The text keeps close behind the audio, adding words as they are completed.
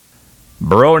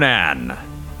Bronan,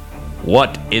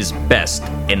 what is best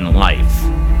in life?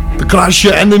 To crush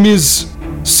your enemies,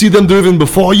 see them driven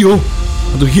before you,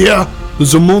 and to hear the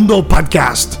Zamundo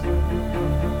podcast.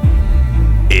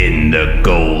 In the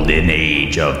golden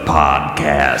age of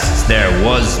podcasts, there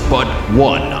was but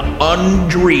one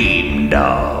undreamed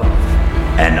of,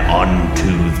 and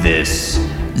unto this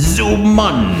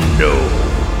Zumundo,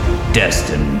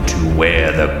 destined to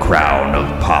wear the crown of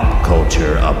pop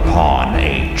culture upon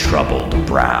a troubled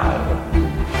brow.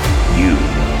 You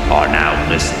are now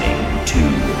listening to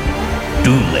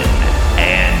Doolin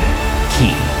and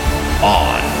Keith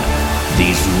on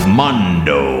the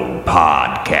Zumundo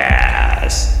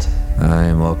podcast. Hi,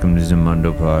 and welcome to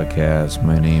Zumundo podcast.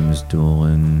 My name is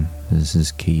Doolin. This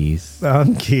is Keith.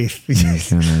 I'm Keith.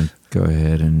 I'm gonna go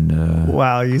ahead and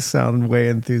Wow, you sound way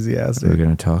enthusiastic. we're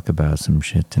gonna talk about some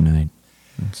shit tonight.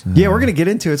 Yeah, we're gonna get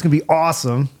into it. It's gonna be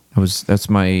awesome. That's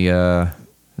my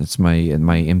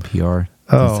NPR.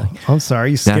 Oh, I'm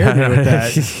sorry. You scared me with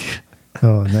that.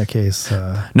 Oh, in that case,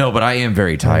 No, but I am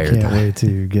very I tired. can't wait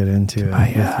to get into it.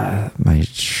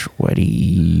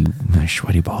 My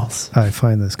sweaty balls. I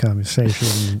find this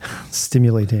conversation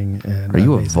stimulating and Are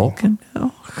you amazing. a Vulcan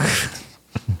now?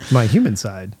 My human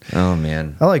side. Oh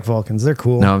man. I like Vulcans. They're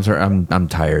cool. No, I'm sorry. I'm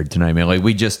tired tonight, man. Like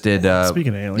we just did.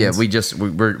 Speaking of aliens. Yeah,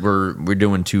 we're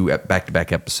doing two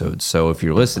back-to-back episodes. So if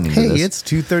you're listening Hey, to this, it's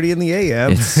 2:30 in the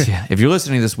a.m. if you're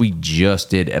listening to this, we just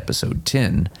did episode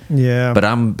 10. Yeah, But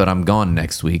I'm gone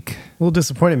next week. a little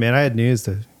disappointed, man. I had news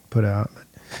to put out.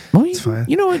 Well, It's fine.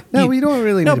 You know what? No, we don't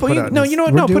really No, need to but put you, out no, news. you know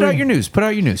what? We're No, put out doing- your news. Put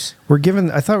out your news. We're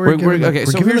giving. I thought we were giving. okay,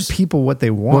 so we're giving here's- the people what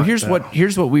they want. Well,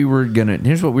 here's what we were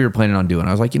planning on doing.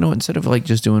 I was like, instead of like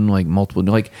just doing like multiple,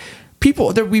 like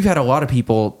people that we've had a lot of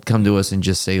people come to us and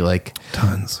just say like,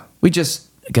 Tons. we just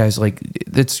guys like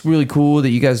it's really cool that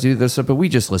you guys do this stuff, but we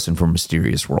just listen for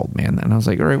Mysterious World, man. And I was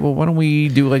like, all right, well, why don't we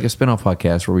do like a spinoff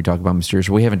podcast where we talk about Mysterious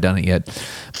World? We haven't done it yet,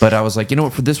 but I was like, you know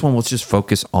what, for this one, let's just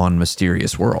focus on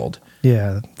Mysterious World.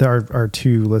 Yeah, our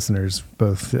two listeners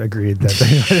both agreed that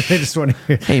they just want to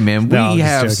hear. Hey, man, we No, I'm just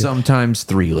have joking. sometimes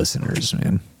 3 listeners,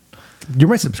 man. You're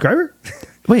my subscriber?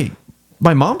 Wait,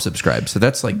 my mom subscribes, so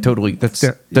that's like totally that's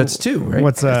 2, right?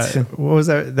 What's what was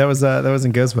that? That was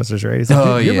in Ghostbusters, right? He's like,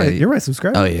 Oh, you're yeah. you're my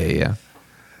subscriber. Oh yeah.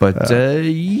 But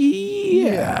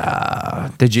yeah.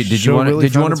 Did you Show want really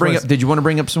to found its voice.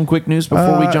 bring up some quick news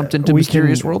before we jumped into We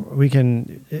Mysterious can- World? We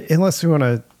can, unless we want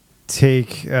to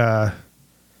take.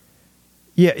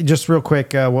 Yeah, just real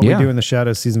quick. What Yeah. we do in the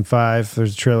Shadows season 5.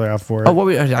 There's a trailer out for it. Oh,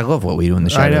 I love what we do in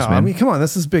the I shadows, know. man. I mean, come on,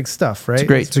 this is big stuff, right? It's a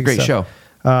big great stuff.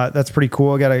 That's pretty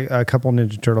cool. I got a couple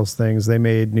Ninja Turtles things. They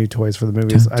made new toys for the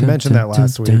movies. I mentioned that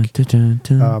last week.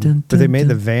 But they made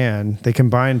the van. They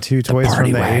combined 2 toys party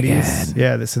from the wagon. 80s.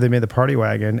 Yeah, so they made the party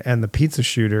wagon and the pizza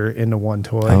shooter into one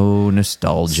toy. Oh,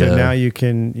 nostalgia. So now you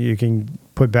can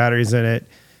put batteries in it,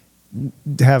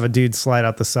 have a dude slide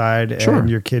out the side, Sure. and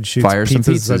your kid shoots Fire some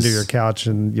pizzas pizzas. under your couch,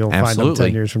 and you'll find them Absolutely.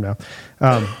 10 years from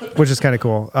now, which is kind of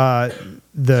cool.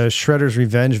 The Shredder's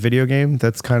Revenge video game,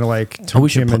 that's kind of like we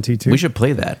should TMNT 2. we should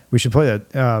play that. We should play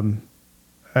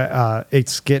that.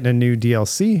 It's getting a new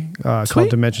DLC Sweet. called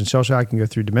Dimension Shell Shock. You can go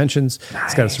through dimensions.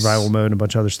 It's got a Nice. survival mode and a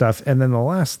bunch of other stuff. And then the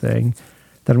last thing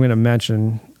that I'm going to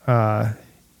mention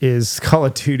is Call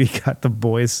of Duty got The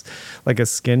Boys, like a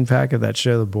skin pack of that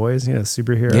show, The Boys,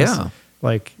 superheroes. Yeah.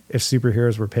 Like if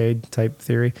superheroes were paid type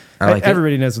theory. I like it.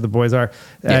 Everybody knows what The Boys are.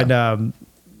 Yeah. And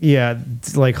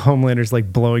it's like Homelander's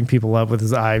like blowing people up with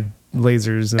his eye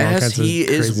lasers and all As kinds of he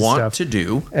is crazy wont stuff. to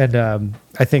do. And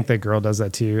I think that girl does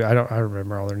that too. I don't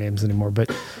remember all their names anymore, but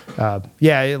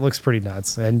yeah, it looks pretty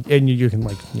nuts. And you can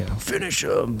like finish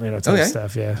them, type Okay. of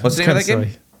stuff. Yeah. What's the It's name of kinda that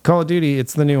game? silly. Call of Duty.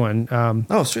 It's the new one.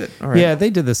 Oh shit! All right. Yeah,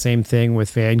 they did the same thing with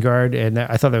Vanguard, and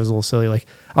I thought that was a little silly. Like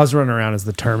I was running around as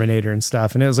the Terminator and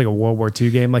stuff, and it was like a World War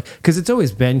II game, like because it's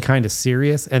always been kind of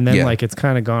serious, and then Yeah. like it's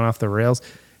kind of gone off the rails,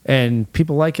 and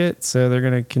people like it, so they're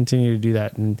gonna continue to do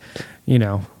that. And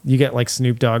you get like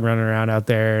Snoop Dogg running around out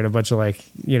there, and a bunch of like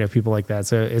people like that.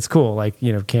 So it's cool, like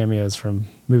cameos from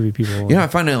movie people. I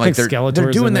find it like they're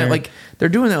Skeletor's doing in that there. like they're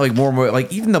doing that like more and more,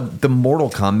 like even the Mortal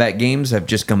Kombat games have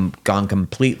just gone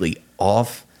completely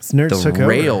off Nerds took the over.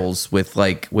 rails with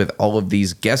all of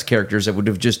these guest characters that would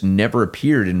have just never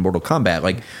appeared in Mortal Kombat.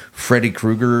 Like Freddy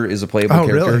Krueger is a playable Oh,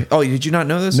 character. really? Oh, did you not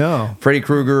know this? No. Freddy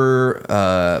Krueger,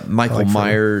 Michael like Freddy.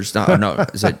 Myers. No,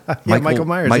 is it Michael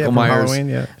Myers. Michael from Myers.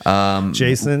 Halloween,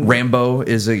 Jason. Rambo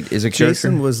is a character.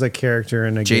 Jason was a character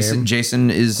in a game. Jason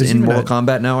is There's in even Mortal a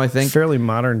Kombat now, I think. Fairly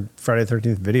modern Friday the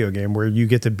 13th video game where you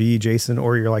get to be Jason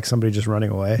or you're like somebody just running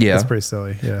away. Yeah. It's pretty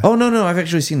silly. Yeah. Oh no, I've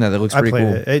actually seen that. That looks I pretty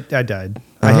played cool. it. I died.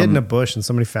 I hid in a bush and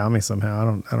somebody found me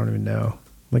somehow. I don't even know.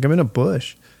 Like I'm in a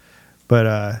bush,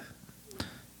 But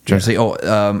Trying to say, all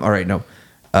right, no.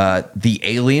 The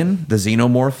Alien, the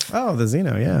Xenomorph, the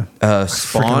Xeno, yeah.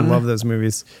 Spawn, Freaking love those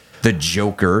movies. the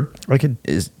Joker I could.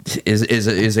 is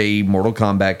a Mortal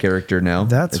Kombat character now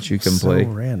That's that you can so play.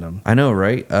 random. I know,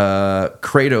 right?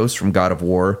 Kratos from God of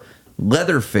War,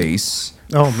 Leatherface,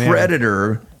 Oh, man.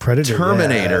 Predator,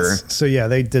 Terminator. yes. So yeah,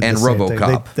 they did and the same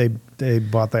RoboCop. thing. They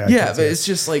bought the Yeah, IP but it's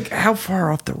just like, how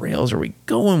far off the rails are we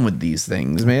going with these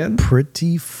things, man?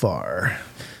 pretty far.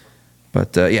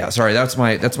 But yeah, sorry, that's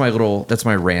my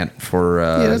rant for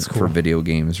that's cool. for video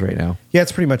games right now. Yeah,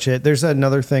 it's pretty much it. There's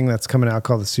another thing that's coming out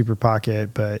called the Super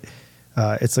Pocket, but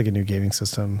it's like a new gaming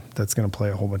system that's going to play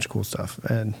a whole bunch of cool stuff.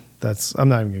 And I'm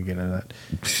not even going to get into that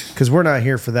because we're not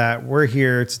here for that. We're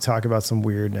here to talk about some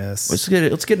weirdness. Let's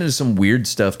get into some weird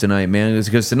stuff tonight, man.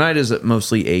 Because tonight is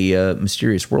mostly a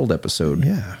Mysterious World episode.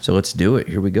 Yeah. So let's do it.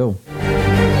 Here we go.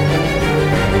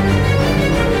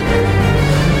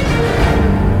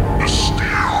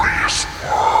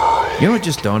 You know what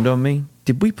just dawned on me?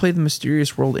 Did we play the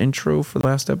Mysterious World intro for the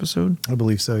last episode? I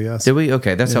believe so, yes. Did we?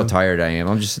 Okay, that's how tired I am.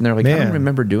 I'm just sitting there like, I Man. don't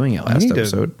remember doing it last You need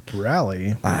episode. to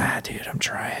rally. Dude, I'm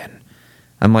trying.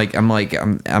 I'm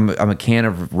a can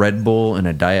of Red Bull and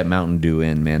a Diet Mountain Dew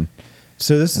in, man.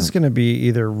 So this is going to be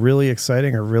either really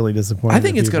exciting or really disappointing. I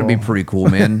think it's going to be pretty cool,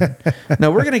 man.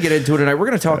 Now, we're going to get into it tonight. We're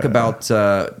going to talk about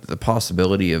the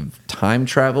possibility of time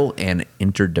travel and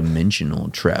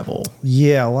interdimensional travel.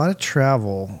 Yeah, a lot of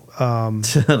travel. A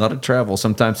lot of travel,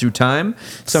 sometimes through time,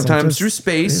 sometimes through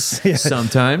space, Yeah.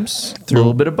 sometimes a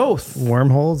little bit of both.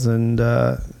 Wormholes and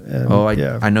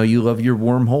I know you love your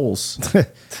wormholes.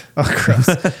 Oh, gross.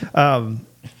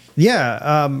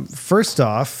 First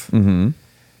off,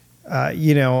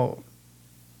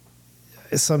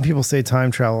 some people say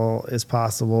time travel is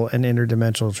possible and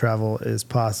interdimensional travel is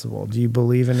possible. Do you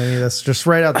believe in any of this? Just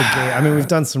right out the gate. I mean, we've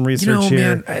done some research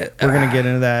here. Man, We're going to get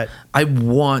into that. I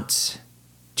want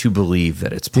to believe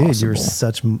that it's possible.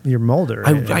 Dude, you're Mulder.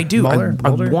 I do. Mulder? I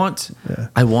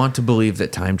want to believe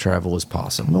that time travel is I'm a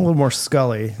possible. little more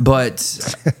Scully.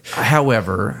 But,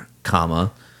 however,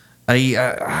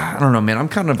 I don't know, man. I'm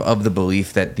kind of the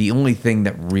belief that the only thing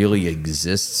that really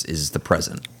exists is the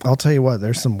present. I'll tell you what,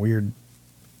 there's some weird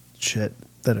shit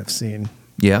that I've seen.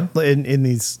 Yeah? In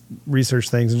these research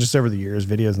things and just over the years,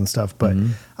 videos and stuff, but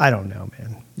I don't know,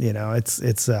 man. It's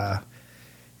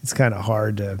kind of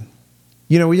hard to,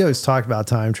 we always talk about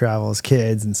time travel as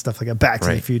kids and stuff like that, Back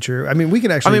to the Future. I mean, we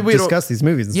can actually discuss these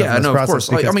movies and stuff. Yeah, in this no, of process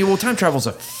course. Time travel is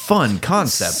a fun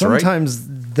concept, right? Sometimes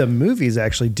the movies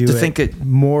actually do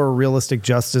more realistic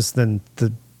justice than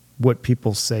what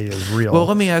people say is real. Well,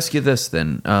 let me ask you this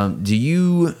then. Do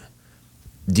you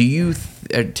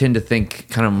tend to think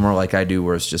kind of more like I do,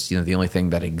 where it's just, the only thing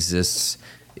that exists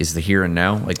is the here and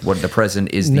now? Like what the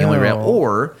present is the only real?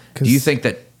 Or do you think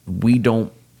that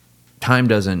time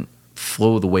doesn't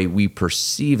flow the way we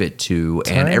perceive it to,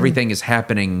 and everything is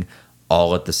happening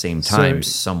all at the same time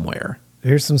somewhere?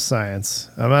 Here's some science.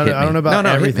 I don't know about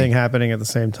everything happening at the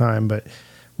same time, but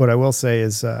what I will say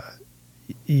is,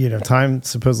 time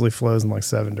supposedly flows in like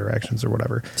 7 directions or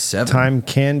whatever. 7? Time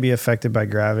can be affected by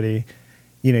gravity.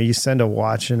 You send a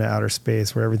watch into outer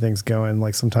space where everything's going,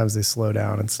 like sometimes they slow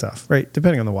down and stuff, right?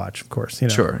 Depending on the watch, of course.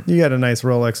 Sure. You got a nice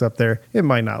Rolex up there. It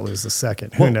might not lose a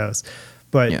second. Who knows?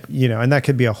 But, and that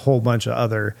could be a whole bunch of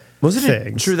other things. Wasn't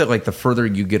it true that like the further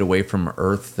you get away from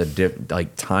Earth,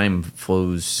 like time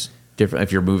flows different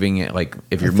if you're moving at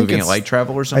light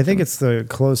travel or something? I think it's the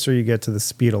closer you get to the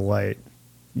speed of light,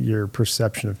 your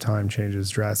perception of time changes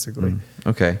drastically.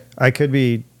 Okay. I could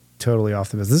be totally off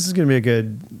the base. This is going to be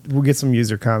we'll get some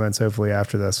user comments hopefully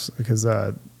after this, because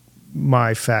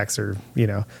my facts are,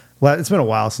 it's been a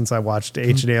while since I watced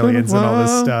Ancient Aliens and all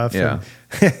this stuff. Yeah.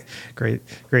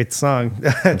 Great song.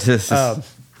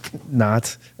 No,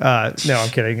 I'm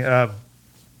kidding.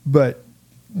 But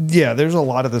yeah, there's a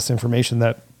lot of this information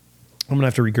that I'm going to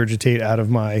have to regurgitate out of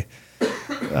my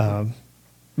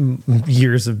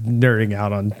years of nerding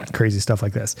out on crazy stuff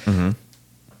like this. Mm-hmm.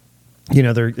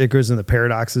 It goes into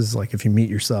paradoxes, like if you meet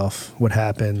yourself, what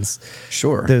happens?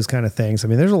 Sure. Those kind of things. I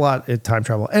mean, there's a lot in time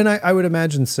travel. And I would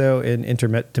imagine so in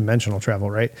interdimensional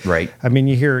travel, right? Right. I mean,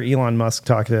 you hear Elon Musk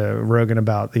talk to Rogan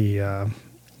about the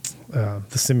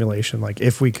simulation, like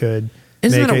if we could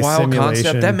Isn't make that a wild simulation,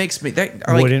 concept? That makes me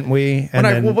wouldn't we?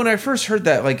 And when I first heard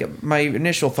that, like my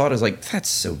initial thought is like, that's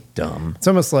so dumb. It's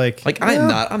almost like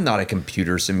I'm not a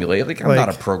computer simulator. Like I'm not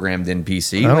a programmed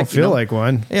NPC. I don't feel like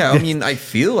one. Yeah, I mean, I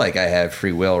feel like I have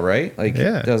free will, right? Like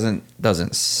it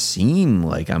doesn't seem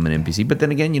like I'm an NPC. But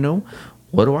then again,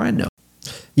 what do I know?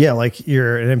 Yeah, like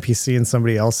you're an NPC in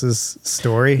somebody else's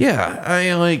story. Yeah,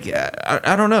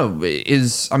 I don't know.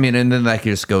 And then that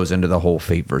just goes into the whole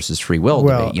fate versus free will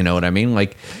debate. You know what I mean?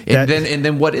 Like, and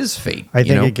then what is fate? I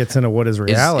think it gets into what is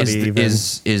reality.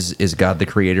 Is God the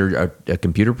creator a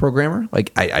computer programmer?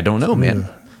 Like, I don't know, man.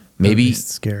 Maybe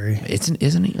scary.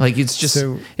 Isn't he? Like, it's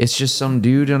just some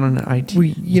dude in an IT.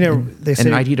 They say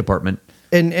an IT department.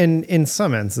 And in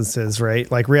some instances,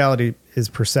 right? Like reality is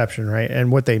perception, right?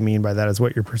 And what they mean by that is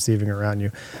what you're perceiving around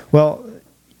you. Well,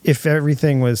 if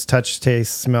everything was touch,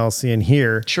 taste, smell, see, and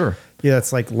hear, sure. Yeah,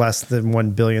 that's like less than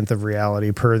 1/1000th of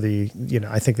reality per the,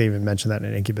 I think they even mentioned that in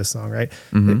an Incubus song, right?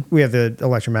 Mm-hmm. We have the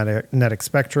electromagnetic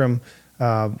spectrum.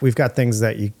 We've got things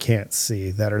that you can't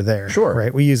see that are there. Sure.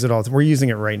 Right? We use it all. We're using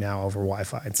it right now over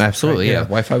Wi-Fi. And stuff, absolutely, right? yeah.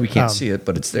 Wi-Fi, we can't see it,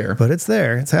 but it's there. But it's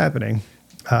there. It's happening.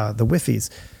 The Wi-Fi's.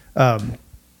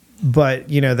 But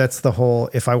that's the whole,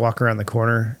 if I walk around the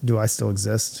corner, do I still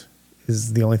exist?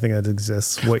 Is the only thing that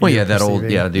exists. What well, yeah, that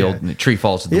perceiving. Old tree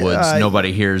falls in the woods.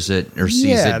 Nobody hears it or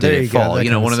sees it. Did it fall?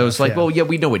 One of those stuff, well, yeah,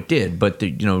 we know it did, but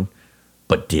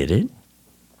but did it?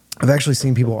 I've actually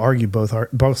seen people argue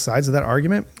both sides of that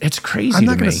argument. It's crazy. I'm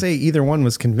not going to say either one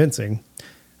was convincing.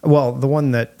 Well, the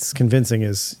one that's convincing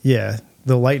is, the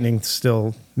lightning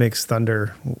still makes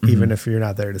thunder, even if you're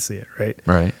not there to see it, right?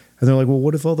 Right. And they're like, well,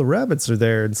 what if all the rabbits are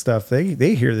there and stuff?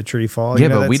 They hear the tree fall. Yeah,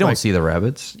 but we don't see the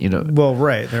rabbits, Well,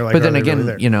 right. They're like, but then again,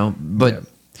 really but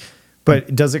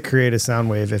but does it create a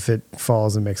sound wave if it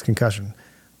falls and makes concussion?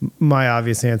 My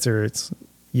obvious answer is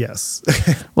yes.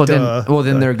 Well,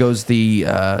 then there goes the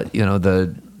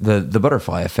the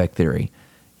butterfly effect theory.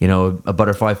 A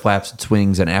butterfly flaps its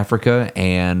wings in Africa,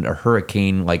 and a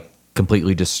hurricane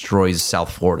completely destroys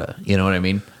South Florida. You know what I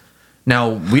mean? Now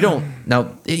we don't.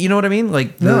 Now you know what I mean.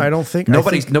 I don't think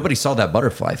nobody saw that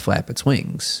butterfly flap its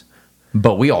wings,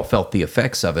 but we all felt the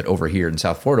effects of it over here in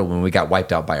South Florida when we got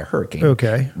wiped out by a hurricane.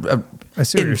 Okay, I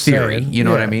see what you're saying. You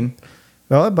know what I mean?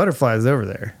 Well, that butterfly is over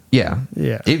there. Yeah,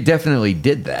 it definitely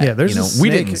did that. Yeah, there's a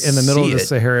snake in the middle of the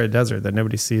Sahara Desert that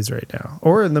nobody sees right now,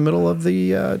 or in the middle of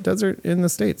the desert in the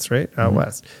States, right out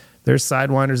west. There's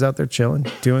sidewinders out there chilling,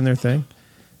 doing their thing.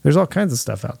 There's all kinds of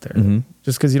stuff out there. Mm-hmm.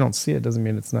 Just because you don't see it doesn't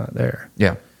mean it's not there.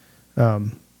 Yeah.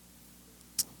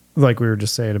 Like we were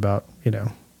just saying about,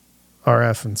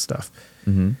 RF and stuff.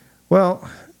 Mm-hmm. Well,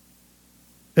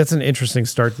 that's an interesting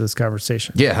start to this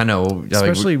conversation. Yeah, I know.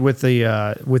 Especially with the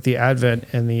advent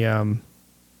and the,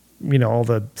 all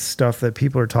the stuff that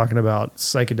people are talking about,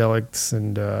 psychedelics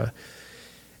and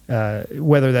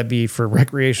whether that be for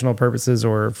recreational purposes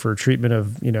or for treatment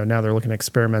of, now they're looking at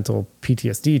experimental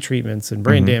PTSD treatments and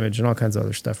brain damage and all kinds of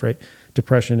other stuff, right?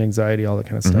 Depression, anxiety, all that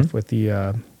kind of stuff with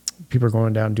the people are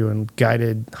going down doing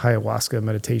guided ayahuasca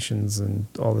meditations and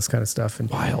all this kind of stuff. And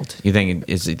wild. You think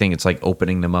it's like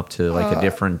opening them up to a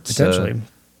different potentially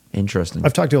interesting.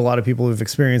 I've talked to a lot of people who've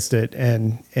experienced it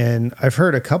and I've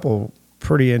heard a couple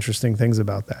pretty interesting things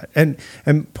about that. And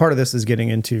part of this is getting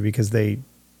into because they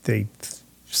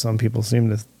some people seem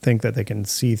to think that they can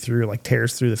see through,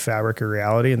 tears through the fabric of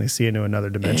reality, and they see into another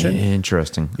dimension.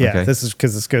 Interesting. Yeah, okay. this is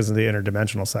because this goes into the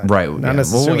interdimensional side, right? Not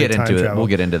necessarily we'll get into travel. it. We'll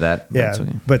get into that. Yeah,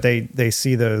 okay. But they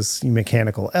see those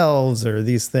mechanical elves or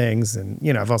these things, and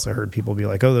I've also heard people be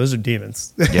like, "Oh, those are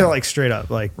demons," yeah. Straight up,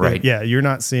 right? Yeah, you're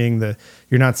not seeing the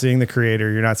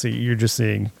creator. You're just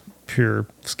seeing pure,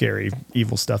 scary,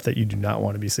 evil stuff that you do not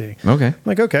want to be seeing. Okay.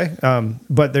 Okay.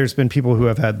 But there's been people who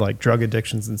have had drug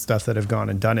addictions and stuff that have gone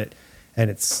and done it, and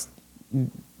it's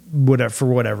for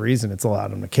whatever reason, it's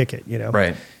allowed them to kick it,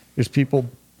 Right. There's people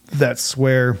that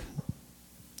swear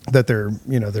that their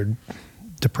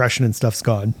depression and stuff's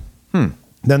gone.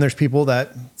 Then there's people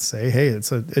that say, hey,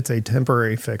 it's a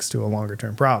temporary fix to a longer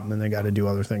term problem, and they got to do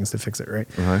other things to fix it, right?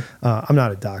 Uh-huh. I'm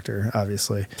not a doctor,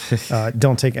 obviously.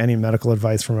 Don't take any medical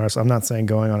advice from us. I'm not saying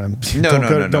going on a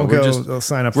don't go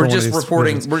sign up. We're just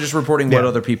reporting what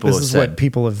other people have said. This is what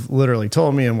people have literally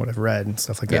told me and what I've read and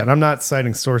stuff like that. And I'm not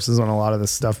citing sources on a lot of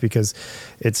this stuff because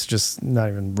it's just not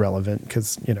even relevant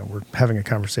because we're having a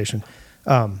conversation,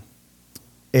 and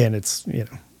it's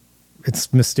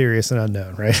it's mysterious and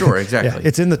unknown, right? Sure, exactly. Yeah,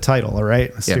 it's in the title, all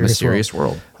right? Mysterious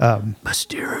World.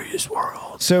 Mysterious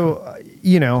World. So,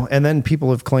 and then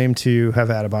people have claimed to have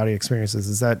out-of-body experiences.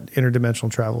 Is that interdimensional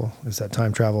travel? Is that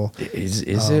time travel? Is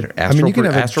it astral, you can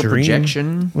have astral a dream,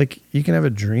 projection? You can have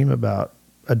a dream about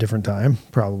a different time,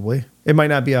 probably. It might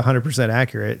not be 100%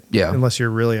 accurate, unless you're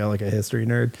really a history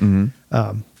nerd.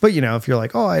 Mm-hmm. But, if you're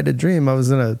like, oh, I had a dream. I was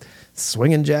in a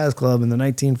swinging jazz club in the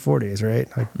 1940s, right?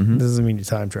 This doesn't mean you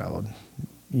time traveled.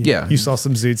 you saw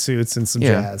some zoot suits and some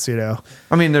jazz, you know.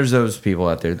 I mean, there's those people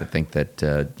out there that think that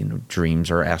dreams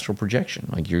are astral projection.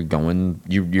 Like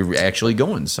you're actually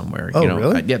going somewhere. Oh,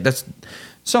 really? Yeah, that's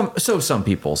some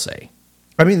people say.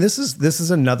 I mean, this is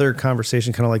another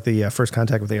conversation, kind of like the First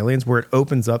Contact with Aliens, where it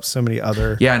opens up so many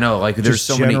other. Yeah, I know. Like there's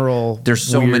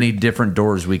so many different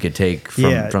doors we could take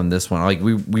from this one. Like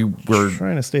we're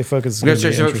trying to stay focused. We're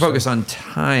going to focus on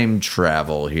time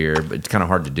travel here, but it's kind of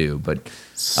hard to do. But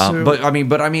I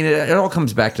mean, it all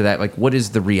comes back to that. Like, what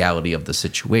is the reality of the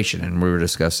situation? And we were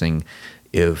discussing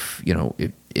if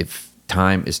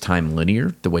time is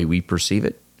linear the way we perceive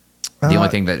it. The only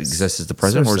thing that exists is the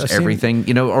present, or is everything,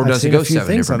 or does it go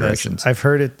 7 different directions? I've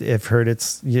heard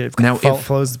it's now it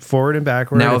flows forward and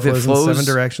backward. Now, if it flows in 7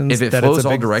 directions, if it flows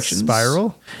all directions,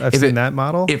 spiral. I've seen that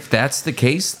model. If that's the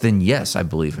case, then yes, I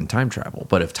believe in time travel.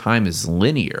 But if time is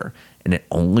linear and it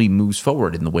only moves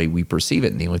forward in the way we perceive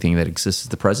it, and the only thing that exists is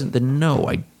the present, then no,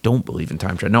 I don't believe in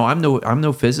time travel. No, I'm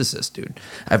no physicist, dude.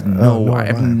 I have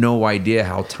no idea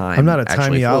how time. I'm not a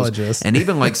timeologist. flows. And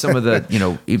even like some of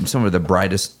the even some of the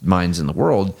brightest minds in the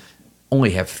world only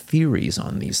have theories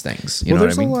on these things. You know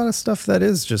there's what I mean? A lot of stuff that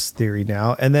is just theory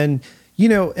now, and then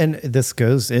and this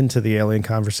goes into the alien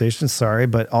conversation. Sorry,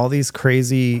 but all these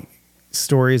crazy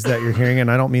stories that you're hearing,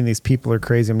 and I don't mean these people are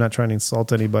crazy. I'm not trying to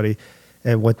insult anybody.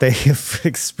 And what they have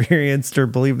experienced or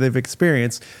believe they've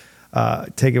experienced,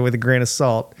 take it with a grain of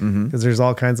salt, because there's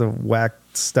all kinds of whack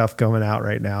stuff going out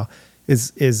right now.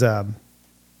 They're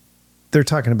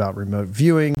talking about remote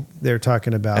viewing. They're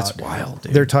talking about that's wild.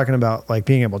 Dude. They're talking about like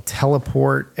being able to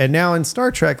teleport. And now in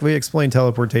Star Trek, we explain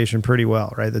teleportation pretty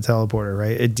well, right? The teleporter,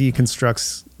 right? It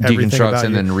deconstructs everything about and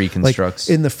you. Then reconstructs.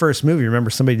 Like in the first movie, remember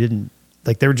somebody didn't.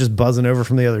 Like they were just buzzing over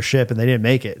from the other ship and they didn't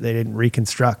make it. They didn't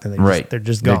reconstruct and they're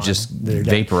just gone. They're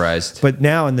vaporized. But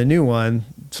now in the new one,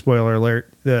 spoiler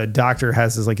alert, the doctor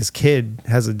has his kid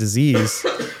has a disease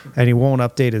and he won't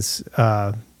update his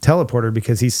teleporter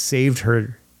because he saved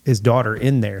his daughter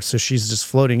in there. So she's just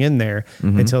floating in there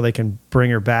until they can bring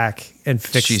her back and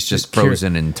fix. She's just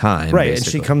frozen in time. Right.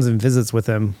 Basically. And she comes and visits with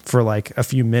him for like a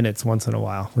few minutes once in a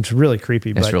while, which is really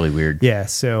creepy. That's really weird. Yeah.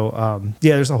 So,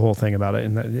 there's a whole thing about it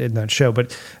in that show,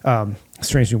 but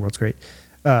Strange New World's great.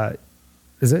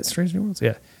 Is it Strange New Worlds?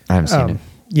 Yeah. I haven't seen it.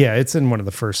 Yeah. It's in one of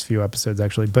the first few episodes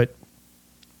actually, but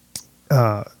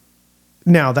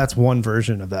now that's one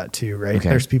version of that too, right? Okay.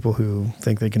 There's people who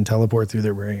think they can teleport through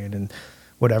their brain and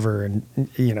whatever, and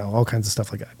all kinds of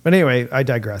stuff like that. But anyway, I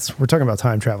digress. We're talking about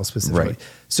time travel specifically. Right.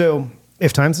 So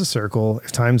if time's a circle,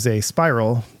 if time's a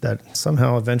spiral that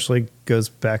somehow eventually goes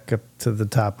back up to the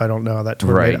top, I don't know that.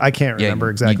 Right. I can't remember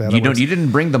exactly. You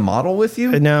didn't bring the model with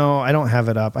you? No, I don't have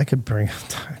it up. I could bring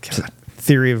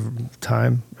theory of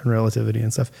time and relativity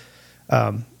and stuff.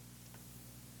 Go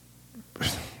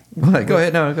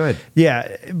ahead. No, go ahead.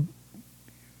 Yeah,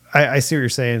 I see what you're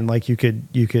saying. Like you could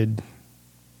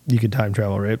time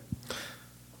travel, right?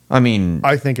 I mean,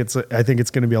 I think it's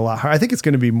going to be a lot higher. I think it's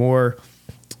going to be more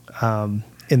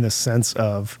in the sense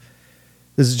of,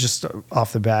 this is just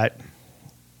off the bat,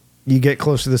 you get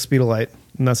close to the speed of light.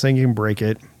 I'm not saying you can break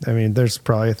it. I mean, there's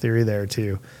probably a theory there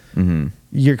too.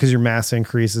 Because your mass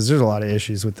increases. There's a lot of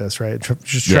issues with this, right?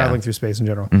 Just traveling through space in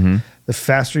general. The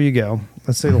faster you go,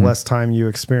 let's say the less time you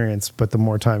experience, but the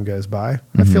more time goes by.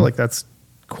 I feel like that's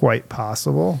quite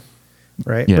possible,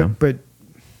 right? Yeah. But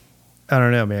I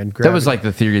don't know, man. that was like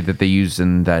the theory that they used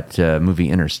in that movie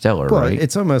Interstellar, right?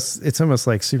 It's almost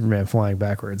like Superman flying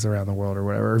backwards around the world or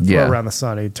whatever. Yeah. Or around the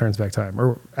sun, he turns back time.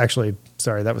 Or actually,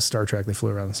 sorry, that was Star Trek. They flew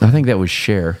around the sun. I think that was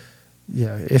Cher.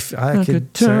 Yeah, if I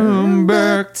could turn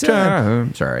back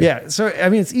time. Sorry. Yeah, so I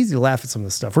mean, it's easy to laugh at some of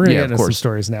this stuff. We're gonna get into some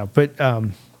stories now, but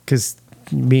because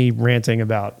me ranting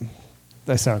about,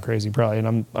 I sound crazy probably,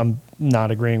 and I'm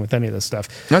not agreeing with any of this stuff.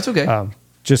 That's okay.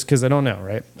 Just because I don't know,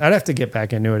 right? I'd have to get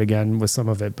back into it again with some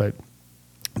of it, but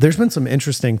there's been some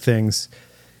interesting things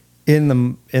in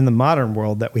the modern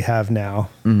world that we have now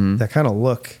that kind of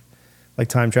look like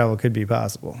time travel could be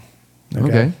possible.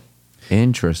 Okay.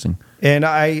 Interesting. And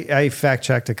I fact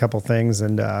checked a couple things,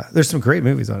 and there's some great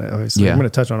movies on it. Obviously, I'm going to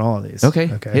touch on all of these. Okay.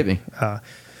 Hit me.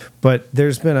 But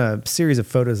there's been a series of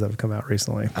photos that have come out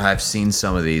recently. I've seen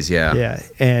some of these. Yeah. Yeah,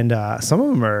 and some of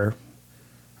them are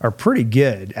pretty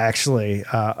good, actually,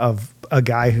 of a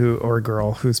guy or a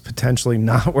girl who's potentially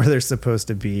not where they're supposed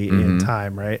to be in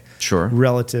time, right? Sure.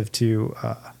 Relative to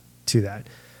that.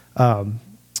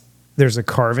 There's a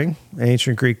carving, an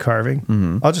ancient Greek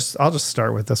carving. I'll just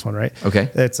start with this one, right? Okay.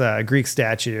 It's a Greek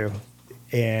statue,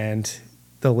 and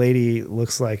the lady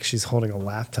looks like she's holding a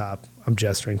laptop I'm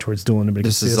gesturing towards Doolin. Nobody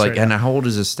This can see is us like, right and how old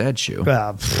is this statue?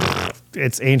 now.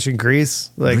 It's ancient Greece.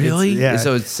 Like Really? It's, yeah.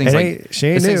 So it seems She ain't it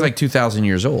seems new. like 2,000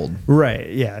 years old. Right.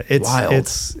 Yeah. Wild.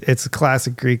 It's a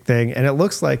classic Greek thing, and it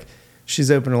looks like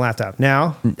she's opening a laptop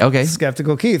now. Okay.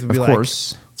 Skeptical Keith would be Of like,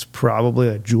 course. it's probably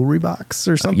a jewelry box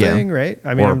or something, right?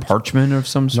 I mean, or a parchment of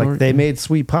some sort. like they made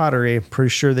sweet pottery. I'm pretty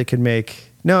sure they could make.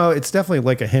 No, it's definitely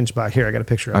like a hinge box. Here, I got a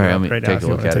picture of All right, it let me right now. take If a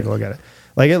you look want to at take it. a look at it.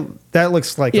 Like that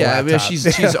looks like a Yeah, I mean, laptop.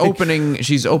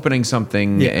 she's opening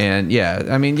something, Yeah. and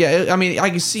I mean, I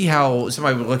can see how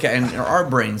somebody would look at it, and our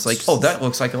brains like, oh, that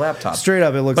looks like a laptop. Straight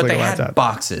up, it looks but like a they laptop. had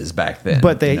boxes back then.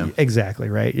 But they you know? exactly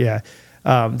right. Yeah.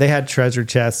 They had treasure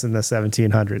chests in the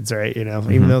 1700s, right? You know,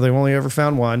 even though they've only ever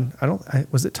found one.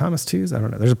 Was it Thomas Two's? I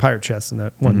don't know. There's a pirate chest in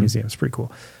that one museum. It's pretty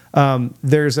cool.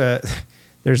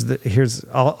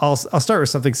 I'll start with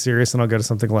something serious and I'll go to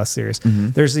something less serious.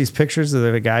 There's these pictures of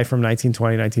a guy from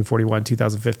 1920, 1941,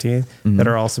 2015 that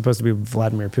are all supposed to be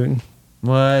Vladimir Putin.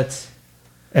 What?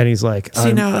 And he's like,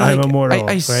 See, now, I'm like, immortal.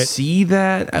 I right? see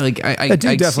that. I That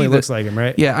dude I definitely see looks that- like him,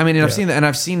 right? Yeah, I mean, and I've Yeah. seen that, and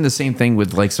I've seen the same thing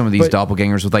with like some of these But-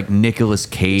 doppelgangers with like Nicolas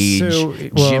Cage, So,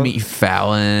 well, Jimmy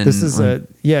Fallon. This is like,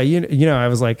 you know, I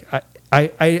was like,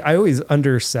 I always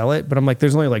undersell it, but I'm like,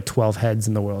 there's only like 12 heads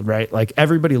in the world, right? Like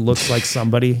everybody looks like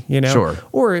somebody, you know, Sure.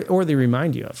 or they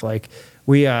remind you of. Like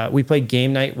we played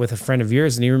game night with a friend of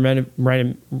yours, and he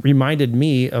reminded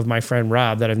me of my friend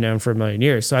Rob that I've known for a million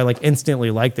years. So I like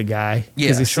instantly like the guy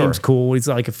because Yeah, he sure. seems cool. He's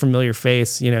like a familiar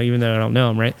face, you know, even though I don't know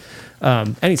him, right?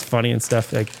 And he's funny and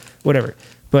stuff, like whatever.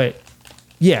 But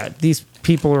yeah, these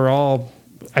people are all,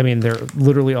 I mean, they're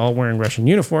literally all wearing Russian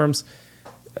uniforms,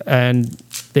 and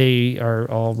they are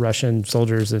all Russian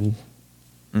soldiers, and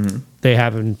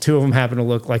two of them happen to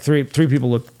look like three people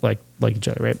look like each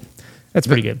other, right? That's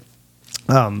pretty good.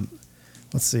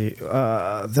 Let's see.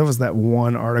 There was that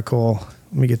one article.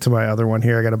 Let me get to my other one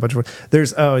here. I got a bunch of.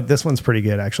 This one's pretty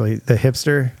good actually. The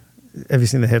hipster. Have you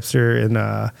seen the hipster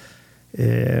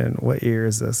in what year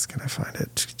is this? Can I find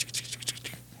it?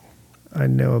 I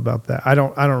know about that. I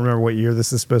don't remember what year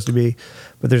this is supposed to be,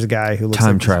 but there's a guy who looks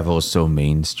time like travel is so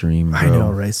mainstream. Bro. I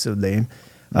know, right? So lame.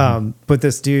 But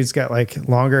this dude's got like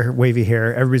longer wavy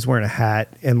hair. Everybody's wearing a hat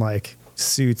and like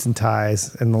suits and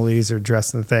ties, and the ladies are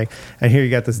dressed in the thing. And here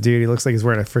you got this dude. He looks like he's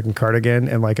wearing a freaking cardigan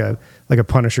and like a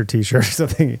Punisher t-shirt or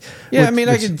something. Yeah, I mean,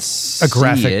 I could a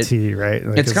graphic see it. tee, right?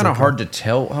 Like, It's kind of like hard to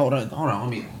tell. Hold on. Let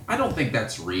me. I don't think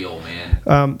that's real,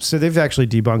 man. So they've actually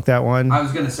debunked that one. I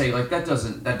was gonna say like that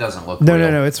doesn't look. No,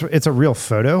 real. no. It's a real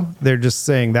photo. They're just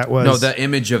saying that was No, the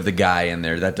image of the guy in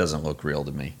there that doesn't look real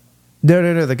to me.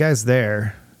 no. The guy's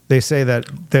there. They say that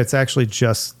that's actually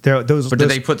just those. But did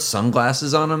they put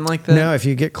sunglasses on him like that? No, if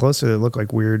you get closer, they look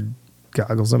like weird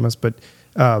goggles almost. But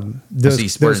Was those, he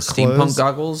sporting those steampunk clothes,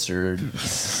 goggles or?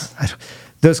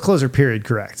 those clothes are period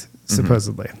correct,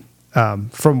 supposedly,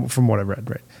 from what I've read,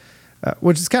 right?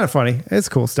 Which is kind of funny. It's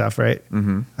cool stuff, right?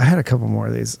 Mm-hmm. I had a couple more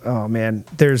of these. Oh man,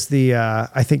 there's the.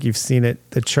 I think you've seen it.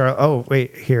 Oh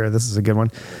wait, here. This is a good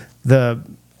one.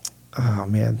 Oh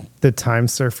man, the time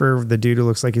surfer, the dude who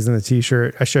looks like he's in the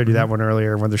t-shirt. I showed you that one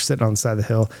earlier when they're sitting on the side of the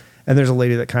hill, and there's a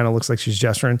lady that kind of looks like she's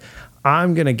gesturing.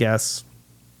 I'm gonna guess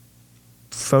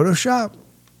Photoshop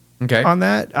Okay. on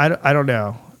that. I don't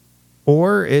know,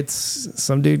 or it's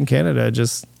some dude in Canada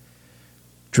just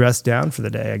dressed down for the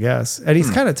day, I guess. And he's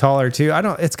kind of taller too.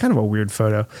 It's kind of a weird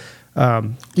photo.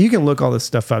 You can look all this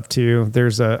stuff up too.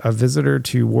 There's a visitor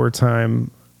to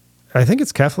wartime. I think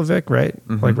it's Keflavik, right?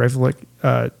 Like Reykjavik.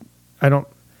 I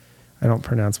don't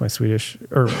pronounce my Swedish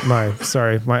or my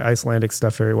Icelandic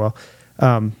stuff very well.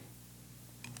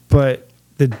 But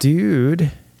the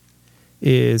dude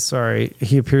he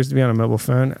appears to be on a mobile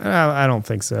phone. I don't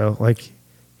think so. Like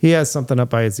he has something up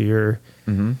by his ear.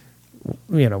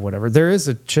 You know, whatever. There is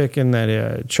a chick in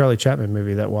that Charlie Chaplin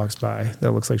movie that walks by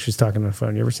that looks like she's talking on the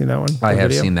phone. You ever seen that one? I The have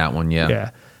video? seen that one. Yeah.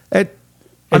 Yeah.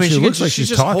 I mean, she looks like she's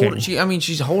she's just talking.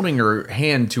 she's holding her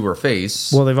hand to her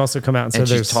face. Well, they've also come out and said and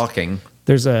she's there's talking.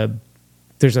 there's a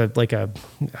like a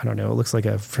I don't know, it looks like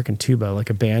a freaking tuba, like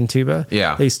a band tuba.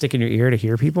 Yeah. They stick in your ear to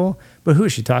hear people. But who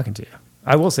is she talking to?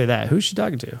 I will say that. Who's she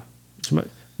talking to? She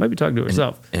might be talking to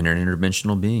herself. An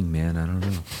interdimensional being, man. I don't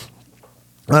know.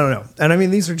 I don't know. And I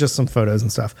mean, these are just some photos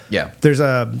and stuff. Yeah. There's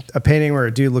a painting where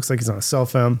a dude looks like he's on a cell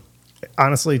phone.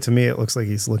 Honestly, to me, it looks like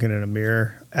he's looking in a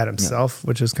mirror at himself,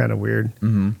 which is kind of weird.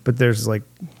 Mm-hmm. But there's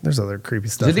other creepy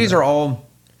stuff. So these are all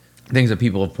things that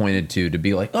people have pointed to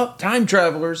be like, oh, time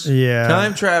travelers. Yeah.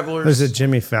 Time travelers. There's a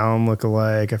Jimmy Fallon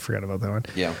lookalike. I forgot about that one.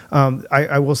 Yeah.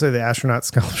 I will say the astronaut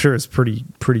sculpture is pretty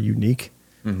unique.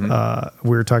 Mm-hmm.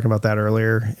 We were talking about that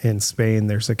earlier in Spain.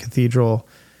 There's a cathedral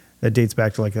that dates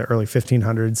back to like the early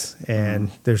 1500s,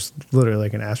 and there's literally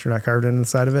like an astronaut carved in the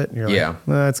side of it. And you're like,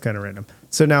 well, that's kind of random.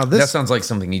 So now That sounds like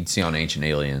something you'd see on Ancient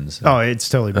Aliens. Oh, it's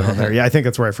totally been on there. Yeah, I think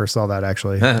that's where I first saw that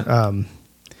actually.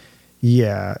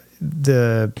 Yeah,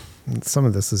 some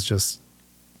of this is just,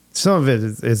 some of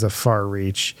it is a far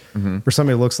reach where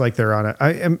somebody looks like they're on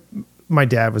it. My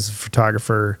dad was a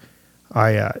photographer.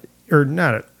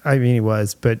 He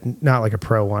was, but not like a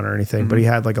pro one or anything, but he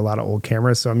had like a lot of old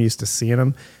cameras. So I'm used to seeing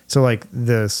them. So like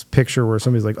this picture where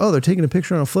somebody's like, oh, they're taking a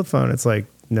picture on a flip phone. It's like,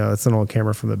 no, it's an old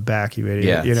camera from the back, you idiot.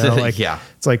 Yeah. You know, like, Yeah.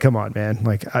 It's like, come on, man.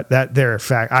 Like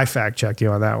I fact checked you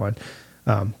on that one.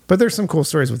 But there's some cool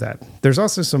stories with that. There's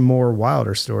also some more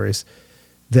wilder stories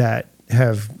that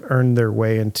have earned their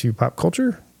way into pop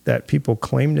culture that people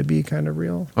claim to be kind of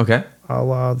real. Okay. A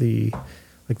la the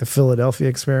Philadelphia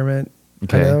experiment.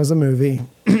 Okay. That was a movie.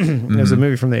 It was a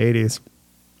movie from the 80s.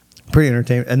 Pretty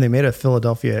entertaining. And they made a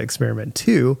Philadelphia experiment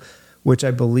too, which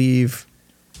I believe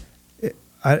it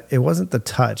wasn't the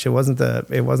Touch. It wasn't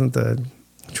the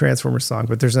Transformers song,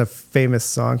 but there's a famous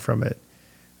song from it.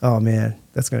 Oh man,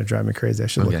 that's going to drive me crazy. I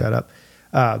should look that up.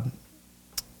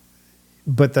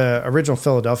 But the original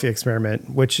Philadelphia experiment,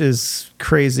 which is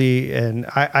crazy, and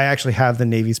I actually have the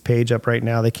Navy's page up right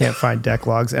now. They can't find deck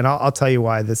logs, and I'll tell you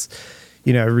why this.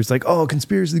 You know, everybody's like, "Oh,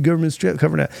 conspiracy, the government's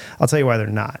covering it." I'll tell you why they're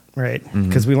not, right?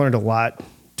 Because we learned a lot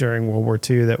during World War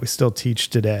II that we still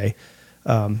teach today.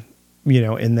 You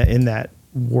know, in that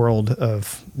world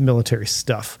of military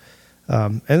stuff,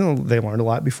 and they learned a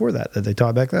lot before that they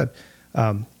taught back then.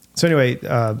 So anyway,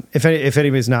 if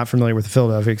anybody's not familiar with the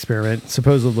Philadelphia experiment,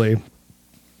 supposedly,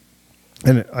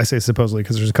 and I say supposedly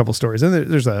because there's a couple stories, and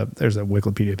there's a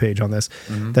Wikipedia page on this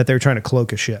that they're trying to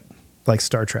cloak a ship. Like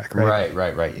Star Trek, right?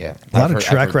 Right, yeah. A lot of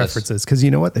Trek references, because you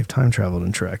know what? They've time traveled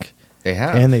in Trek. They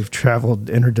have. And they've traveled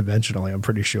interdimensionally, I'm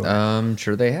pretty sure.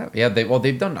 Sure they have. Yeah,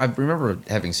 they've done, I remember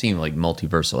having seen like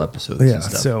multiversal episodes yeah, and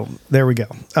stuff. So there we go.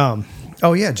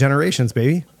 Oh yeah, Generations,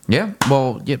 baby. Yeah,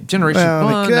 well, yeah, Generation.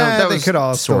 Well, they could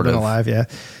all still been of alive, yeah.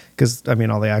 Because, I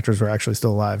mean, all the actors were actually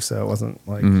still alive, so it wasn't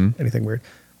like anything weird.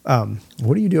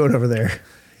 What are you doing over there?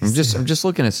 I'm just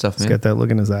looking at stuff, man. He's got that look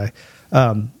in his eye.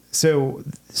 So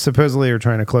supposedly you're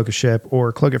trying to cloak a ship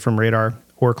or cloak it from radar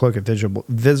or cloak it visibly,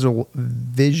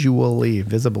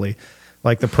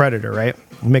 like the Predator, right?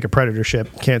 You make a Predator ship,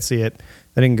 can't see it,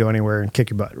 they didn't go anywhere and kick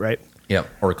your butt, right? Yeah,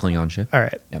 or a Klingon ship. All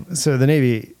right. Yep. So the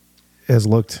Navy has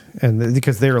looked, and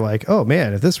because they were like, oh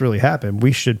man, if this really happened,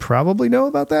 we should probably know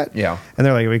about that. Yeah. And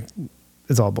they're like,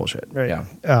 it's all bullshit, right? Yeah.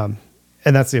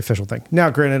 And that's the official thing.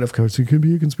 Now, granted, of course, it could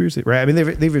be a conspiracy, right? I mean,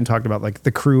 they've even talked about like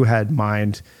the crew had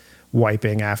mind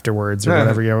wiping afterwards or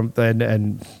whatever, you know,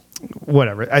 and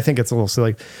whatever. I think it's a little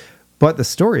silly, but the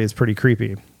story is pretty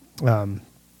creepy.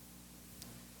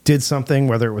 Did something,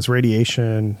 whether it was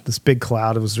radiation, this big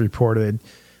cloud, it was reported,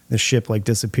 the ship like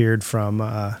disappeared from,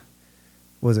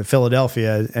 was it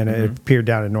Philadelphia, and it appeared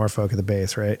down in Norfolk at the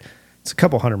base, right? It's a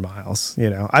couple 100 miles, you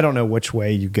know. I don't know which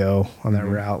way you go on that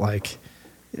route. Like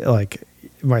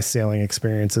my sailing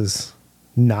experience is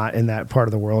not in that part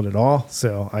of the world at all,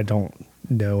 so I don't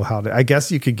know how to. I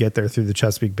guess you could get there through the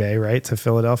Chesapeake Bay, right, to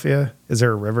Philadelphia. Is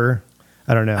there a river?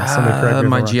 I don't know. Somebody correct me if I'm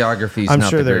my wrong. geography is I'm not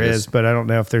sure the there greatest. is, but I don't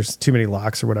know if there's too many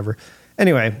locks or whatever.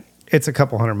 Anyway, it's a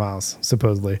couple 100 miles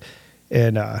supposedly,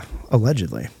 and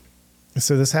allegedly.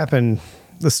 So this happened.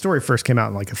 The story first came out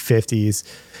in like the 50s,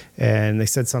 and they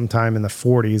said sometime in the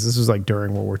 40s. This was like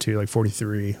during World War II, like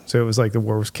 43. So it was like the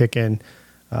war was kicking,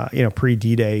 pre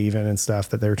D-Day even and stuff,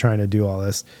 that they were trying to do all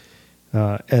this.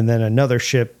 And then another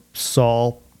ship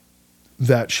saw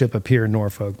that ship appear in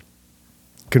Norfolk,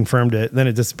 confirmed it. Then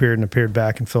it disappeared and appeared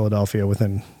back in Philadelphia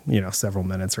within, several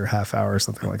minutes or half hour or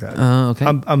something like that. Okay.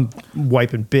 I'm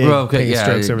wiping big paint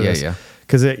strokes over this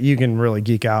because you can really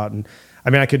geek out. And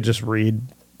I mean, I could just read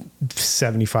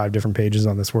 75 different pages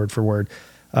on this word for word,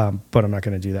 but I'm not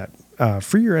going to do that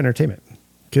for your entertainment,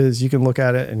 because you can look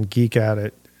at it and geek at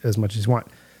it as much as you want.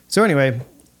 So anyway,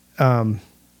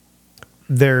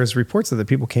 there's reports that the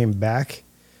people came back.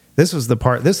 This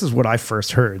is what I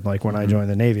first heard, like when I joined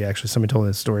the Navy. Actually, somebody told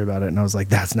me a story about it, and I was like,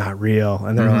 that's not real.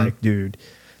 And they're like, dude,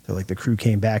 they're like, the crew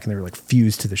came back and they were like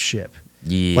fused to the ship.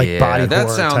 Yeah, like body that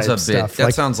horror sounds type a bit. stuff.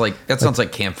 That sounds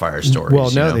like campfire stories.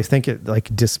 Well, no, they think it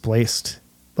like displaced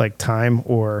like time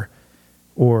or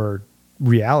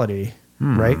reality,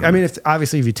 right? I mean,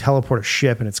 if you teleport a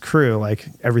ship and its crew, like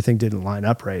everything didn't line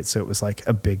up right, so it was like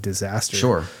a big disaster.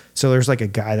 Sure. So there's like a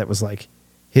guy that was like,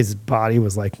 his body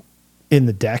was like in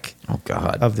the deck. Oh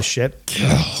God. Of the ship.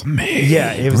 Oh man.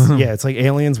 Yeah, it was. Yeah, it's like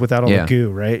aliens without all the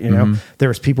goo, right? You know, there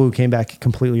was people who came back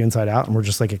completely inside out and were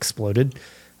just like exploded.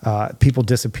 People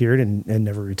disappeared and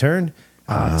never returned.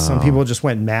 Some people just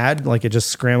went mad, like it just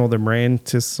scrambled their brain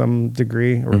to some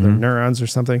degree, or their neurons or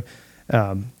something.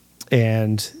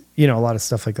 And a lot of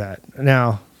stuff like that.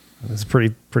 Now, it's a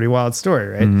pretty wild story,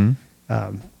 right?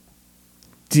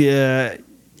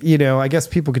 I guess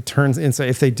people could turn inside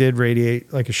if they did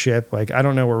radiate like a ship. Like, I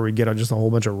don't know where we get just a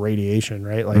whole bunch of radiation,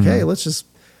 right? Like, hey, let's just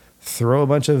throw a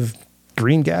bunch of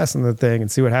green gas in the thing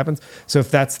and see what happens. So if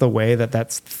that's the way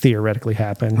that's theoretically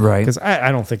happened, right? Because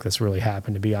I don't think this really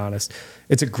happened, to be honest.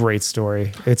 It's a great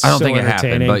story. I don't think it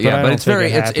happened, but it's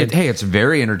very. It's a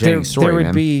very entertaining story. There would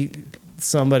man. be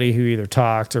somebody who either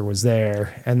talked or was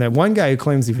there, and then one guy who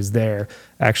claims he was there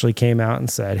actually came out and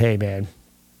said, "Hey, man."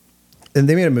 And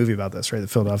they made a movie about this, right? The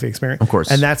Philadelphia Experiment. Of course.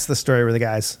 And that's the story where the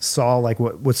guys saw like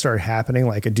what started happening.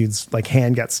 Like a dude's like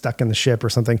hand got stuck in the ship or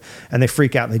something, and they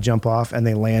freak out and they jump off and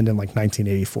they land in like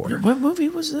 1984. What movie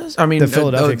was this? I mean, the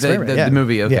Philadelphia Experiment. The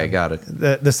movie. Okay, got it.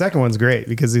 The second one's great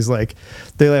because he's like,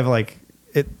 they have like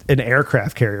an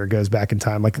aircraft carrier goes back in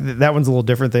time. Like that one's a little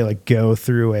different. They like go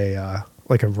through a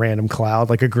random cloud,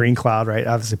 like a green cloud, right?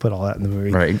 Obviously put all that in the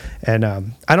movie. Right. And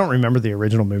I don't remember the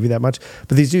original movie that much,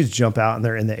 but these dudes jump out and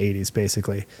they're in the 80s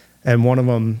basically. And one of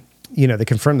them, they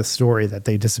confirm the story that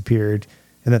they disappeared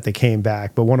and that they came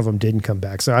back, but one of them didn't come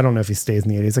back. So I don't know if he stays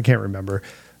in the 80s. I can't remember.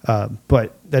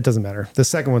 But that doesn't matter. The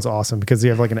second one's awesome because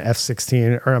you have like an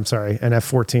F-16 or an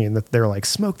F-14 that they're like,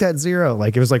 smoke that zero.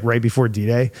 Like it was like right before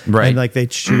D-Day. Right. And like they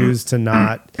choose to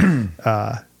not,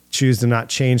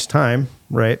 change time.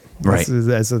 Right. Right.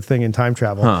 As a thing in time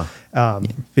travel,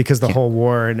 because the whole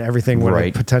war and everything would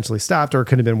have potentially stopped, or it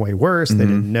could have been way worse. They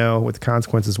didn't know what the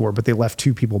consequences were, but they left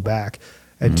two people back,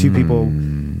 and two people,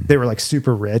 they were like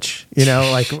super rich,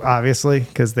 like obviously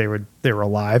because they were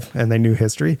alive and they knew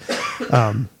history.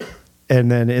 And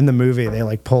then in the movie, they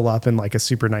like pull up in like a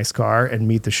super nice car and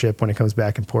meet the ship when it comes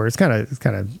back in port. It's kind of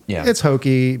it's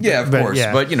hokey. Yeah, of course.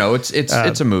 Yeah. But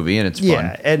it's a movie and it's fun.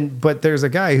 Yeah, but there's a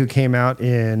guy who came out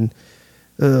in,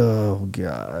 oh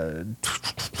God,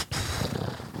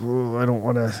 I don't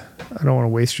want to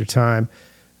waste your time.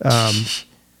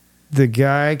 The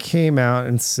guy came out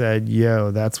and said,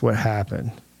 "Yo, that's what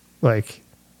happened. Like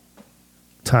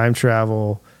time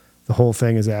travel, the whole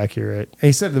thing is accurate." And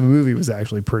he said the movie was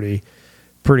actually pretty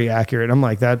accurate. I'm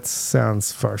like, that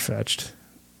sounds far-fetched.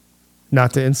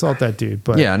 Not to insult that dude,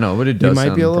 but but it does. You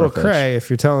might be a little far-fetched. cray if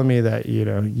you're telling me that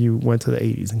you went to the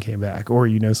 80s and came back, or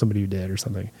somebody who did or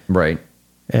something. Right.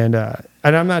 And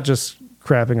I'm not just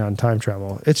crapping on time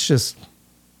travel. It's just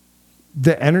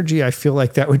the energy I feel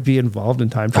like that would be involved in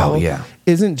time travel. Oh, yeah.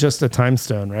 Isn't just a time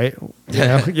stone, right? You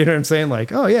know what I'm saying?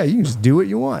 Like, oh yeah, you can just do what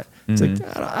you want. It's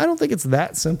like, I don't think it's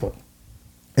that simple.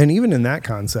 And even in that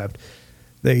concept,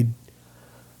 they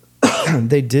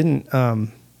didn't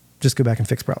just go back and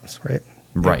fix problems, right?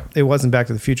 Right. It wasn't Back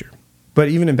to the Future. But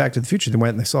even in Back to the Future, they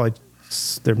went and they saw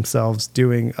themselves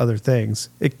doing other things.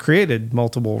 It created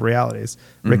multiple realities,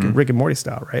 Rick and Morty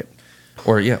style, right?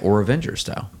 Or Avengers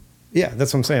style. Yeah,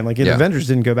 that's what I'm saying. Like, Avengers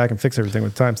didn't go back and fix everything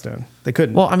with Time Stone. They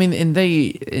couldn't. Well, I mean, and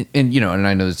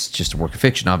I know it's just a work of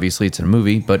fiction. Obviously, it's in a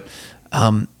movie, but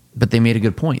they made a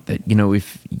good point that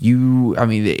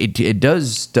it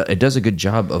does a good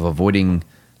job of avoiding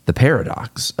the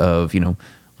paradox of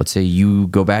let's say you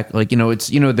go back, like it's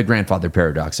the grandfather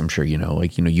paradox. I'm sure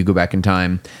you go back in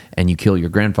time and you kill your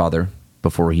grandfather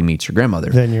before he meets your grandmother.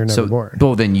 Then you're never born.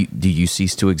 Well, then do you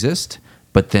cease to exist?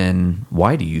 But then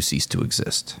why do you cease to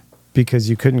exist? Because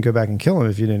you couldn't go back and kill him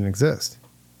if you didn't exist.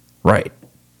 Right.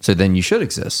 So then you should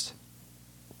exist.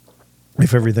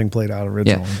 If everything played out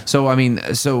originally. Yeah. So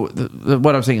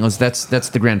what I'm saying is that's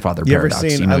the grandfather paradox. You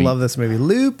ever seen? I love this movie,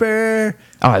 Looper.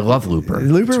 Oh, I love Looper.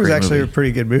 Looper was actually a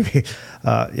pretty good movie.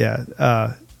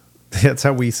 That's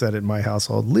how we said it in my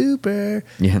household. Looper.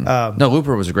 Yeah. No,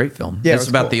 Looper was a great film. Yeah, it's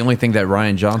about the only thing that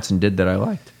Rian Johnson did that I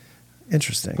liked.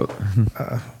 Interesting.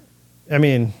 I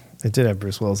mean, it did have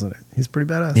Bruce Willis in it. He's pretty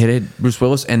badass. It had Bruce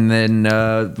Willis, and then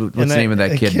what's the name of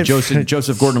that kid?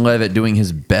 Joseph Gordon-Levitt doing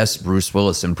his best Bruce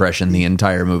Willis impression the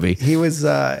entire movie. He was,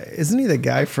 isn't he the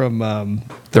guy from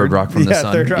Third Rock from the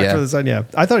Sun? Third Rock from the Sun. Yeah,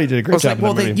 I thought he did a great job.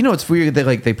 Well, it's weird.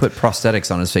 They put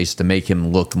prosthetics on his face to make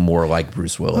him look more like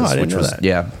Bruce Willis. Oh, I didn't know that.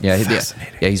 Yeah.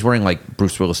 He's wearing like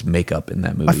Bruce Willis makeup in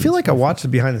that movie. I feel like I watched the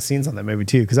behind the scenes on that movie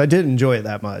too because I did enjoy it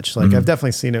that much. Like I've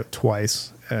definitely seen it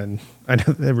twice, and I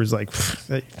know there was like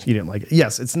you didn't like it.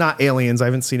 Yes, it's not Aliens. I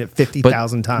haven't seen it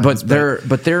 50,000 times. But their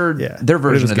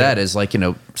version of that good. is like,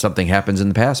 something happens in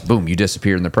the past, boom, you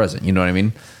disappear in the present. You know what I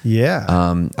mean? Yeah.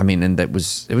 And it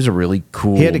was a really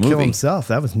cool He had to movie. kill himself.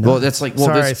 That was nuts. Well, that's like,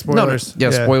 Sorry, spoilers.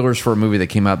 Spoilers for a movie that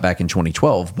came out back in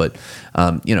 2012. But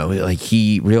like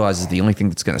he realizes the only thing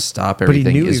that's going to stop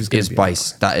everything knew he is was gonna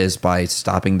by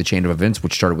stopping the chain of events,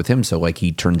 which started with him. So like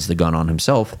he turns the gun on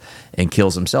himself and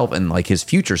kills himself, and like his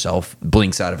future self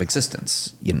blinks out of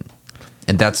existence.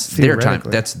 And that's their time.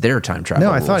 Theoretically. That's their time travel.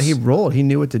 No, I thought rules. he rolled. He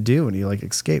knew what to do, and he like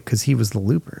escaped because he was the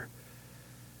looper.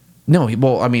 No,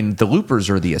 the loopers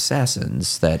are the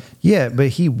assassins that. Yeah, but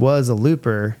he was a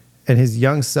looper, and his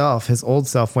young self, his old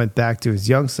self, went back to his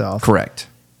young self. Correct.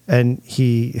 And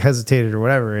he hesitated or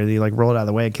whatever, and he like rolled out of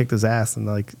the way and kicked his ass, and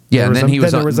like and then he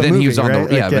was on the movie, he's on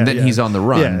the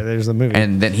run. Yeah, there's a movie,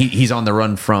 and then he's on the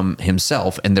run from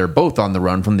himself, and they're both on the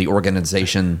run from the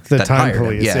organization the that time hired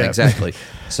police. him. Yeah, exactly.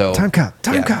 So time cop.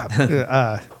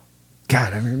 God,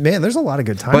 I mean, man, there's a lot of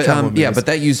good time travel movies. but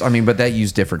that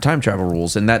used different time travel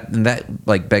rules, and that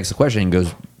like begs the question and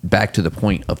goes back to the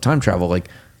point of time travel. Like,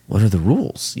 what are the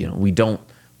rules?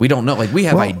 We don't know. Like, we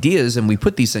have ideas, and we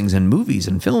put these things in movies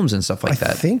and films and stuff like that.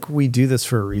 I think we do this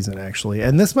for a reason, actually,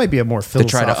 and this might be a more to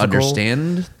philosophical try to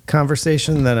understand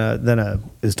conversation than a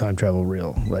is time travel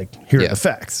real? Like, here are the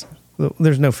facts.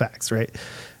 There's no facts, right?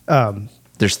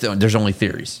 There's only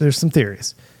theories. There's some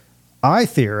theories. I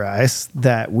theorize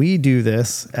that we do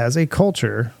this as a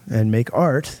culture and make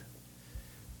art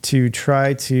to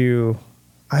try to,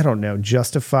 I don't know,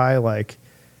 justify like.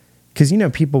 Because,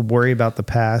 people worry about the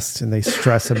past and they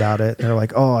stress about it. They're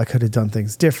like, oh, I could have done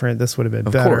things different. This would have been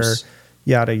better. Course.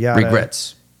 Yada, yada.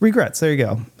 Regrets. There you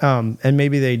go. And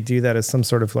maybe they do that as some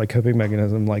sort of like coping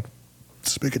mechanism, like,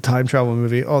 let's make a time travel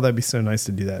movie. Oh, that'd be so nice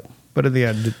to do that. But at the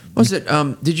end.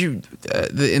 Did you,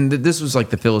 and this was like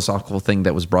the philosophical thing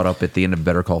that was brought up at the end of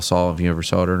Better Call Saul, if you ever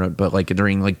saw it or not. But like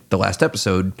during like the last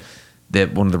episode,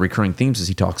 that one of the recurring themes is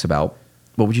he talks about,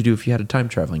 what would you do if you had a time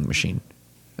traveling machine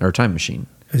or a time machine?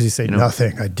 As you say,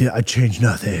 nothing. I changed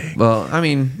nothing. Well,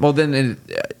 then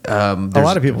a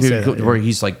lot of people say that, where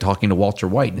he's like talking to Walter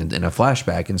White in a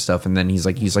flashback and stuff, and then he's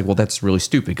like, well, that's really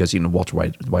stupid because Walter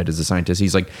White is a scientist.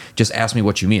 He's like, just ask me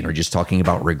what you mean. Are you just talking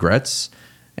about regrets?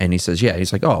 And he says, yeah.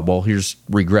 He's like, oh, well, here's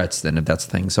regrets then if that's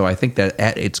the thing. So I think that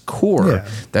at its core,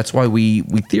 that's why we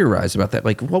theorize about that.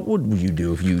 Like, what would you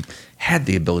do if you had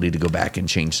the ability to go back and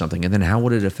change something? And then how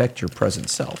would it affect your present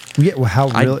self? Yeah, well, how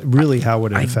would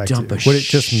it affect you? Would it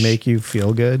just make you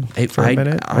feel good for a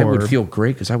minute? I would feel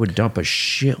great because I would dump a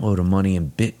shitload of money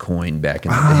in Bitcoin back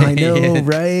in the day. I know,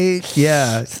 right?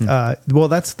 Yeah. Well,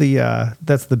 that's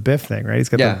the Biff thing, right? He's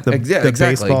got the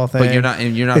baseball thing. But you're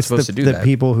not supposed to do that. The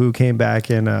people who came back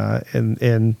in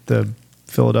the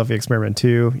Philadelphia Experiment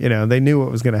 2, they knew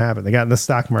what was going to happen. They got in the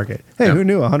stock market. Hey, who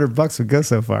knew $100 would go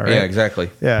so far? Right? Yeah, exactly.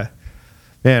 Yeah.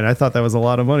 Man, I thought that was a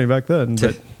lot of money back then.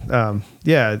 But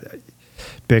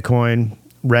Bitcoin,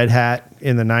 Red Hat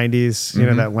in the 90s,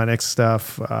 that Linux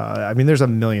stuff. There's a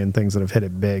million things that have hit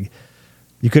it big.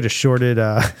 You could have shorted,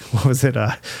 what was it?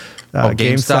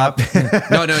 GameStop.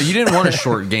 No, you didn't want to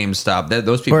short GameStop.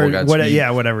 Those people got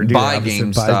whatever. Buy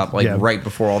GameStop right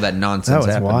before all that nonsense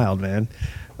happened. That was wild, man.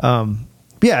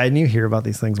 And you hear about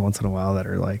these things once in a while that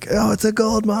are like, oh, it's a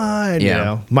gold mine.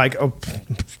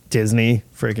 Disney,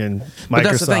 freaking Microsoft. But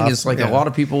that's the thing is, like, a lot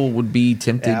of people would be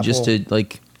tempted just to,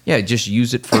 like, just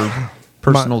use it for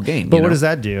personal gain. But what does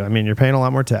that do? You're paying a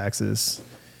lot more taxes.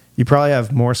 You probably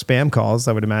have more spam calls,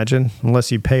 I would imagine,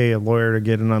 unless you pay a lawyer to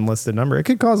get an unlisted number. It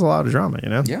could cause a lot of drama,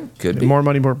 Yeah, could be. More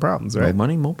money, more problems, right? More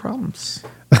money, more problems.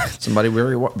 Somebody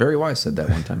very, very wise said that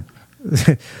one time.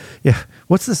 Yeah.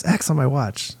 What's this X on my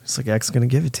watch? It's like, X is going to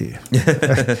give it to you.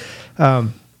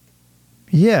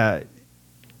 Yeah.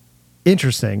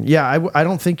 Interesting. Yeah.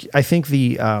 I think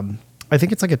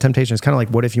it's like a temptation. It's kind of like,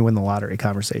 what if you win the lottery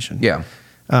conversation? Yeah.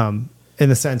 In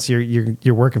the sense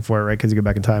you're working for it, right? Because you go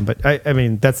back in time. But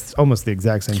that's almost the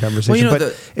exact same conversation.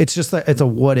 But it's just that it's a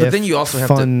what if. But then you also have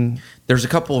to. There's a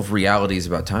couple of realities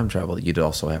about time travel that you'd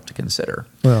also have to consider.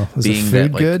 Well, is the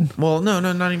food good? Well, no,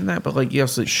 not even that. But like you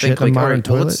also think like, all right,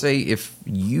 let's say if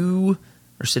you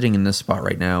are sitting in this spot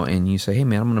right now and you say, hey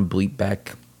man, I'm going to bleep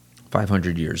back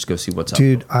 500 years, go see what's up.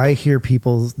 Dude, I hear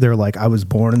people, they're like, I was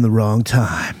born in the wrong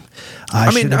time.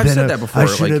 I mean, I've said that before. I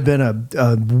should have been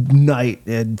a knight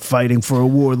and fighting for a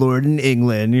warlord in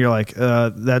England. And you're like,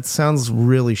 that sounds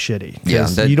really shitty. Yeah,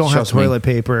 you don't have toilet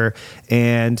paper,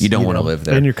 and you don't want to live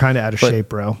there, and you're kind of out of shape,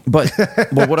 bro. But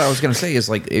what I was going to say is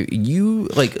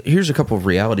here's a couple of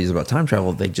realities about time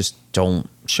travel they just don't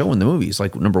show in the movies.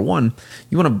 Like, number one,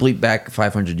 you want to bleep back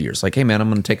 500 years. Like, hey man, I'm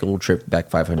going to take a little trip back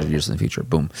 500 years in the future.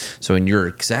 Boom. So in your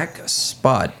exact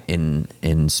spot in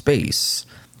space,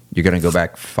 you're going to go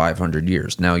back 500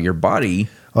 years. Now your body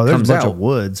there's comes a bunch out. of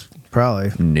woods,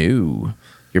 probably. No,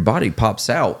 your body pops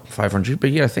out 500.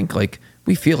 But yeah, I think like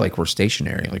we feel like we're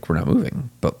stationary, like we're not moving,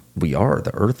 but we are.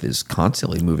 The Earth is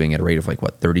constantly moving at a rate of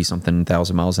 30-something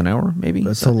thousand miles an hour, maybe.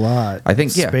 That's a lot. I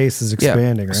think space is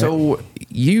expanding, right? So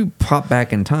you pop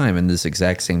back in time in this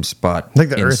exact same spot. Like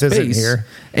the in Earth space, isn't here,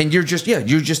 and you're just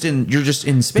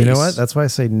in space. You know what? That's why I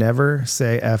say never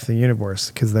say F the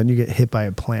universe, because then you get hit by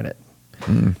a planet.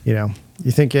 You know,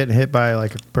 you think getting hit by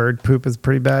like bird poop is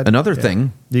pretty bad. Another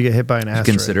thing you get hit by an asteroid.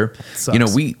 Consider,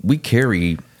 we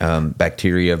carry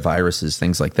bacteria, viruses,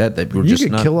 things like that we're you just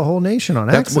could not. Kill a whole nation on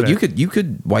That's accident. what you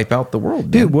could wipe out the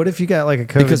world, dude. man. What if you got like a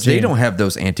COVID because they gene? don't have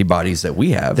those antibodies that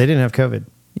we have. They didn't have COVID.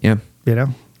 Yeah, you know.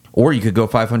 Or you could go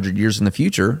 500 years in the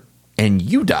future and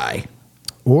you die.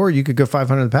 Or you could go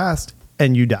 500 in the past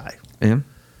and you die. Yeah.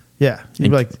 Yeah. You'd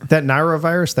be like, that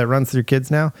norovirus that runs through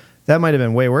kids now, that might have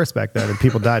been way worse back then and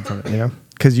people died from it, you know?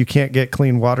 Because you can't get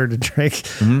clean water to drink,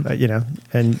 you know,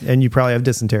 and you probably have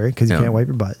dysentery because you can't wipe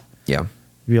your butt. Yeah.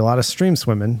 Be a lot of stream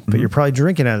swimming, but you're probably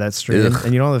drinking out of that stream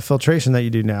and you don't have the filtration that you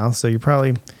do now. So you're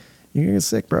gonna get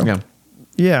sick, bro. Yeah.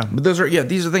 Yeah. But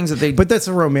these are things that they. But that's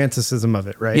a romanticism of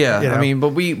it, right? Yeah. You know? I mean, but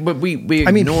we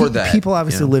ignore that. People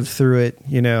obviously lived through it.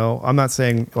 You know, I'm not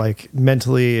saying like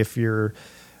mentally, if you're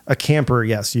a camper,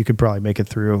 yes, you could probably make it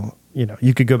through. You know,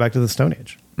 you could go back to the Stone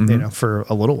Age, you know, for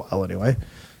a little while anyway.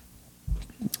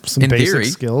 Some in basic theory,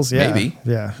 skills. Yeah. maybe.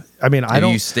 Yeah. I mean, I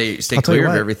don't. You stay clear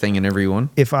of everything and everyone.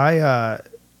 If I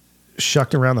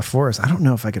shucked around the forest, I don't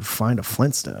know if I could find a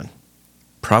Flintstone.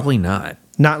 Probably not.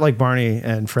 Not like Barney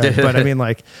and Fred, but I mean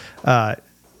like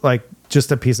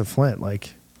just a piece of flint.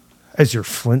 Like, is your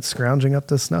flint scrounging up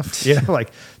to snuff? You know,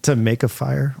 like to make a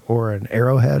fire or an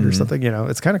arrowhead or something. You know,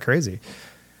 it's kind of crazy.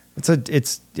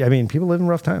 I mean, people live in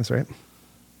rough times, right?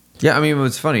 Yeah, I mean,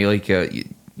 it's funny. Like, you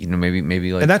know,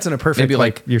 maybe like, and that's in a perfect. Maybe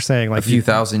like you're saying, like a few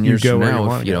thousand years from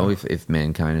now, if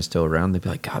mankind is still around, they'd be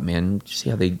like, God, man, did you see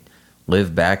how they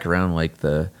live back around like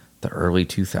the early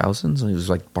 2000s? It was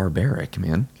like barbaric,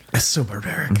 man. It's so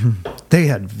barbaric. They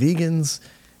had vegans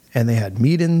and they had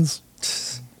meat-ins.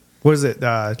 What is it?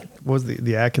 What was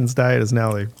the Atkins diet is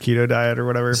now the keto diet or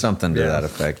whatever? Something to that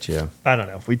effect, yeah. I don't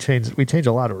know. We change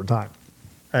a lot over time.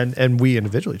 And we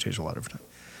individually change a lot over time.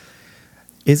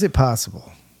 Is it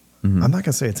possible? I'm not going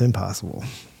to say it's impossible.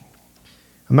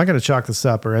 I'm not going to chalk this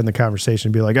up or end the conversation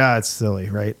and be like, it's silly,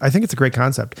 right? I think it's a great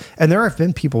concept. And there have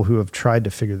been people who have tried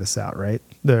to figure this out, right?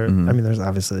 I mean, there's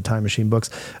obviously the Time Machine books.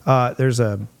 There's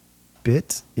a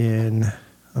bit in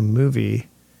a movie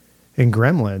in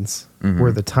Gremlins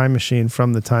where the Time Machine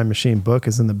from the Time Machine book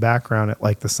is in the background at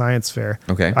like the science fair.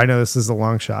 Okay. I know this is a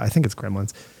long shot. I think it's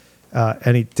Gremlins.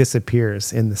 And he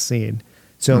disappears in the scene.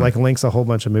 So like links a whole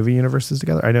bunch of movie universes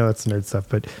together. I know that's nerd stuff,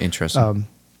 but interesting.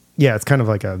 Yeah, it's kind of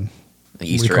like a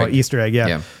Easter egg. Easter egg,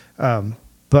 yeah.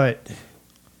 But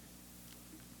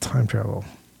time travel.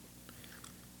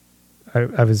 I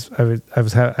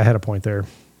had a point there.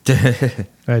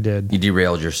 I did. You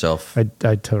derailed yourself.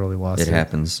 I totally lost it. It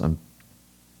happens. I'm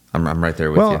right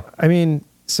there with you. Well, I mean,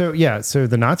 so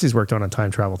the Nazis worked on a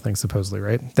time travel thing supposedly,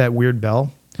 right? That weird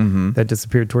bell that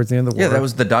disappeared towards the end of the war. Yeah, that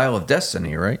was the Dial of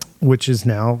Destiny, right? Which is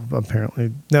now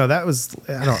apparently that was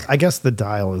I guess the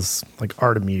dial is like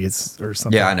Archimedes or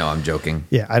something. Yeah, I know. I'm joking.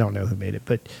 Yeah, I don't know who made it,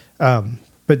 but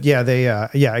yeah, they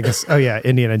I guess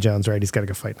Indiana Jones, right? He's got to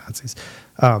go fight Nazis.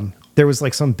 There was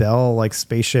like some bell, like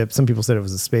spaceship. Some people said it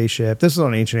was a spaceship. This was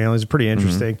on Ancient Aliens. Pretty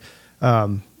interesting.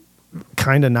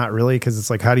 Kind of not really, because it's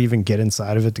like, how do you even get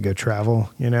inside of it to go travel?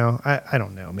 You know, I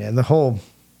don't know, man.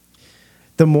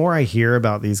 The more I hear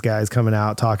about these guys coming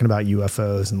out talking about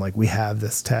UFOs and like we have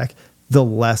this tech, the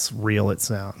less real it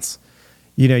sounds.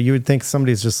 You know, you would think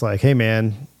somebody's just like, hey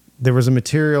man, there was a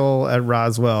material at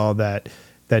Roswell that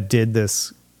did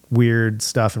this weird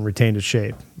stuff and retained its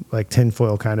shape, like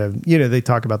tinfoil kind of, you know, they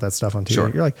talk about that stuff on TV. Sure.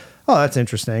 You're like, oh, that's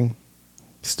interesting.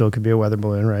 Still could be a weather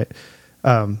balloon, right?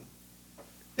 And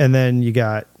then you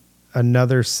got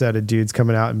another set of dudes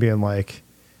coming out and being like,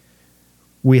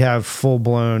 we have full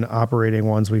blown operating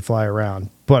ones we fly around,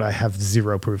 but I have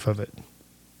zero proof of it.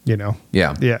 You know?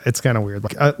 Yeah. Yeah. It's kind of weird.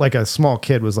 Like a small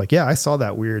kid was like, yeah, I saw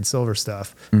that weird silver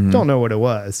stuff. Don't know what it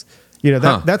was. You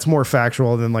know, that's more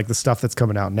factual than like the stuff that's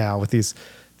coming out now with these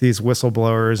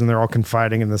whistleblowers, and they're all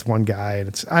confiding in this one guy.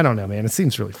 And I don't know, man. It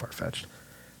seems really far-fetched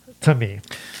to me.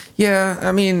 Yeah,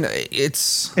 I mean,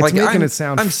 it's like making it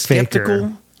sound I'm faker.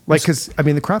 skeptical. Like, because I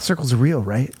mean, the crop circles are real,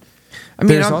 right? I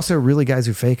mean, there's also really guys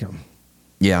who fake them.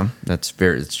 Yeah, it's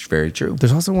very true.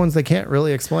 There's also ones they can't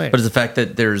really explain. But does the fact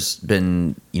that there's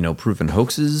been, proven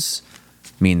hoaxes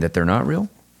mean that they're not real?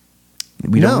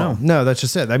 We don't know. No, that's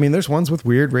just it. I mean, there's ones with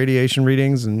weird radiation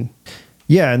readings, and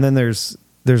and then there's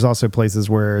also places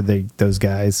where those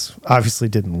guys obviously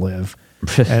didn't live,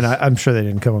 and I'm sure they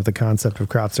didn't come up with the concept of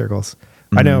crop circles.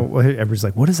 Mm-hmm. I know everybody's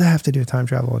like, what does that have to do with time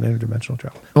travel and interdimensional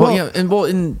travel? A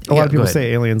lot of people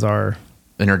say aliens are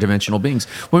interdimensional beings.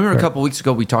 Well, remember a couple weeks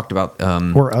ago we talked about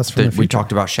or us from the future. We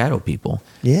talked about shadow people.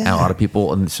 Yeah, and a lot of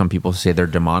people, and some people say they're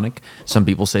demonic. Some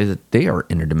people say that they are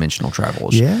interdimensional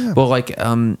travelers. Yeah. Well, like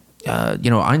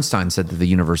Einstein said that the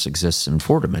universe exists in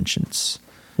 4 dimensions.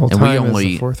 Well, and time is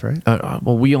the fourth, right?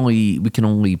 We can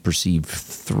only perceive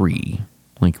 3.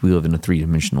 Like we live in a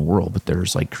 3-dimensional world, but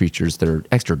there's like creatures that are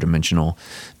extra dimensional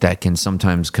that can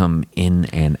sometimes come in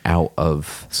and out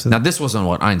of. Now, this wasn't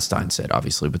what Einstein said,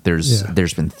 obviously, but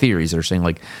there's been theories that are saying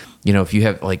like, if you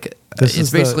have like, it's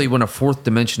basically when a 4th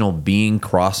dimensional being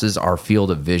crosses our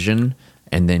field of vision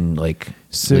and then like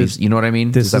leaves, you know what I mean?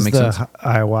 Does that make sense?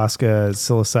 Ayahuasca,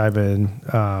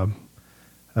 psilocybin.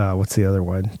 What's the other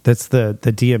one? That's the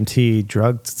DMT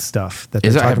drug stuff that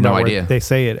they're talking I have no about. idea. They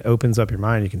say it opens up your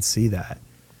mind. You can see that.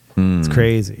 It's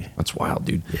crazy. That's wild,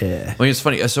 dude. Yeah. I mean, it's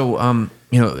funny. So, and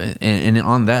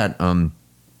on that,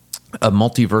 a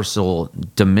multiversal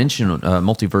dimensional, let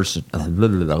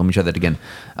me try that again.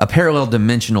 A parallel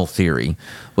dimensional theory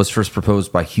was first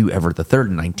proposed by Hugh Everett III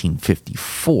in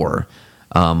 1954,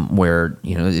 where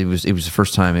it was the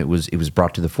first time it was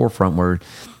brought to the forefront where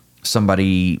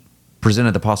somebody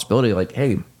presented the possibility like,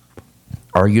 hey,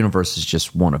 our universe is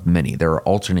just one of many. There are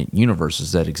alternate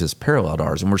universes that exist parallel to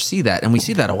ours. And we see that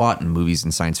a lot in movies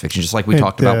and science fiction, just like we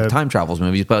talked about with time travels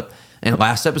movies. But in the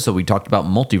last episode, we talked about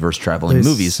multiverse traveling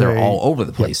movies. They're all over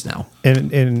the place now.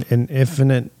 And in an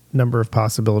infinite number of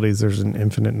possibilities, there's an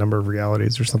infinite number of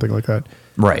realities or something like that.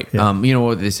 Right. Yeah. You know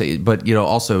what they say, but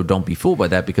also don't be fooled by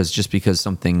that, because just because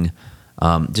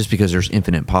there's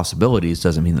infinite possibilities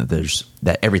doesn't mean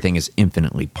that everything is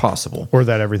infinitely possible, or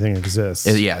that everything exists.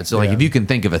 Yeah, so like if you can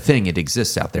think of a thing, it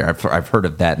exists out there. I've heard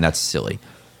of that, and that's silly.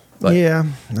 But, yeah,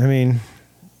 I mean,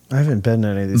 I haven't been to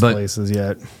any of these places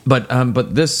yet. But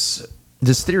this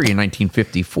theory in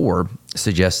 1954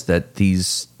 suggests that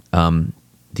these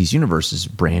universes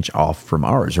branch off from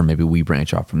ours, or maybe we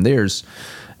branch off from theirs.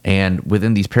 And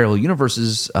within these parallel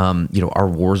universes, our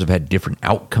wars have had different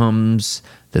outcomes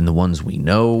than the ones we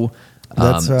know.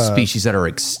 Species that are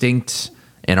extinct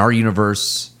in our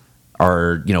universe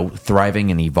are, thriving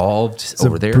and evolved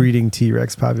over there. Breeding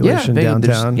T-Rex population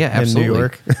downtown in New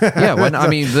York. Yeah, well, I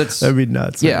mean, that'd be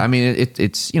nuts. Yeah, I mean,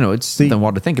 it's something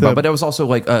wild to think about. But it was also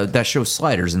like that show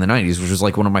Sliders in the 90s, which was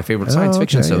like one of my favorite science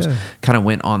fiction shows. Yeah. Kind of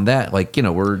went on that, like,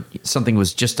 where something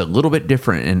was just a little bit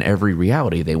different in every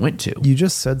reality they went to. You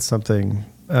just said something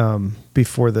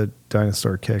before the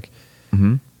dinosaur kick.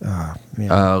 Mm-hmm.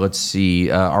 Let's see.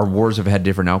 Our wars have had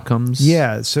different outcomes.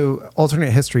 Yeah. So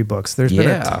alternate history books. There's been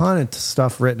a ton of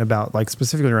stuff written about, like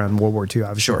specifically around World War II,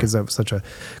 obviously, because that was such a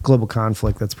global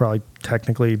conflict that's probably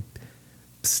technically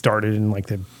started in like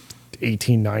the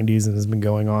 1890s and has been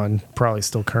going on probably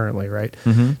still currently, right?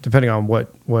 Mm-hmm. Depending on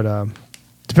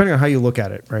depending on how you look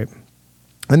at it, right?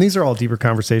 And these are all deeper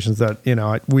conversations that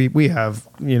we have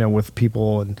with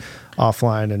people and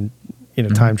offline and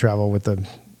mm-hmm. time travel with the.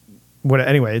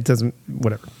 Anyway, it doesn't,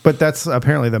 whatever. But that's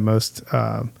apparently the most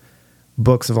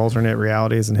books of alternate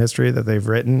realities in history that they've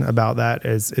written about that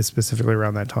is specifically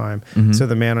around that time. Mm-hmm. So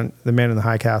the Man in the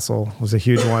High Castle was a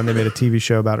huge one. They made a TV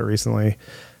show about it recently.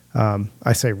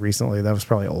 I say recently, that was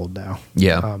probably old now.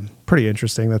 Yeah. Pretty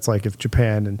interesting. That's like if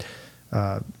Japan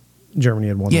and Germany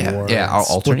had won the war. Yeah,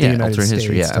 alternate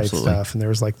history. Yeah, absolutely. Stuff. And there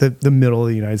was like the middle of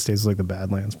the United States was like the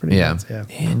Badlands. Pretty nuts. Yeah.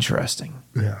 Interesting.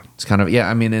 Yeah. It's kind of,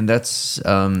 I mean, and that's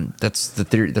the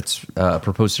theory, that's a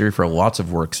proposed theory for lots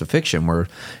of works of fiction where,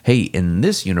 hey, in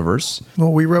this universe.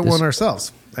 Well, we wrote one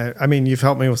ourselves. I mean, you've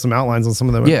helped me with some outlines on some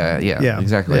of them. Yeah,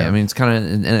 exactly. Yeah. I mean, it's kind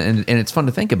of, and it's fun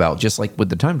to think about, just like with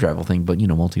the time travel thing, but,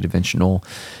 multidimensional,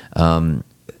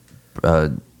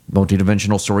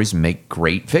 multidimensional stories make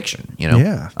great fiction,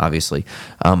 obviously.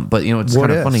 But, it's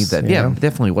kind of funny that,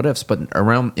 definitely what ifs. But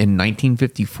around in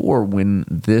 1954, when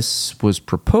this was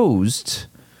proposed,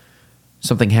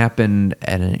 something happened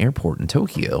at an airport in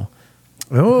Tokyo.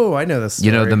 Oh, I know this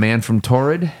story. The man from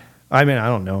Torrid? I mean, I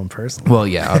don't know him personally. Well,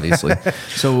 yeah, obviously.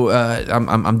 So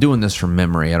I'm doing this from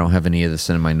memory. I don't have any of this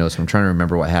in my notes. I'm trying to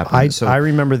remember what happened. I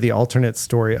remember the alternate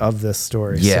story of this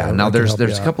story. Yeah. so Now I can there's help you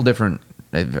a out. couple different.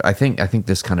 I think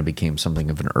this kind of became something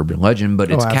of an urban legend, but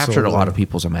it's captured a lot of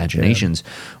people's imaginations.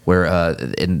 Where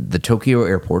in the Tokyo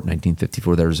airport,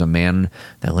 1954, there was a man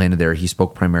that landed there. He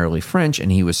spoke primarily French,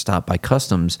 and he was stopped by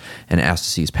customs and asked to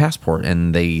see his passport,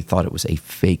 and they thought it was a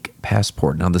fake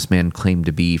passport. Now, this man claimed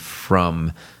to be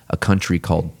from a country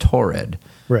called Torred,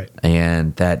 Right.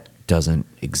 and that doesn't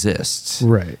exist.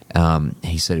 Right.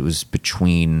 He said it was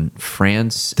between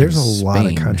France. There's and a lot of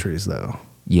Spain. countries, though.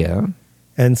 Yeah.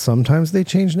 And sometimes they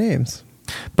change names.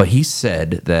 But he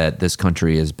said that this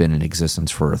country has been in existence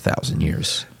for 1,000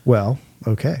 years. Well,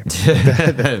 okay.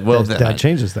 Well, that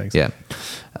changes things. Yeah.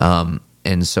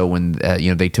 And so when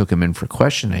they took him in for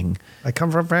questioning, I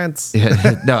come from France.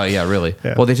 no, yeah, really.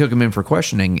 Yeah. Well, they took him in for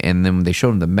questioning, and then they showed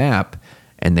him the map,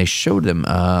 and they showed him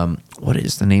what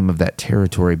is the name of that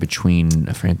territory between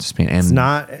France and Spain? And It's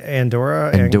not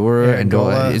Andorra. Angola.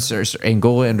 Angola. It's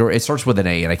Angola, Andorra. It starts with an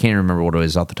A, and I can't remember what it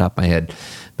is off the top of my head.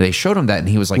 But they showed him that, and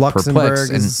he was like Luxembourg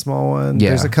perplexed. is And a small one. Yeah.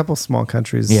 There's a couple small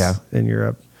countries in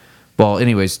Europe. well,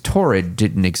 anyways, Torrid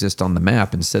didn't exist on the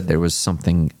map. Instead, there was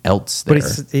something else there.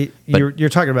 But you're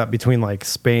talking about between like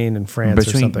Spain and France or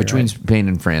something. between right? Spain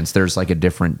and France, there's like a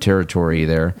different territory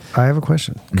there. I have a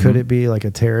question. Could it be like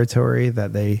a territory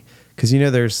that they? Because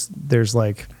there's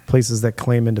like places that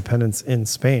claim independence in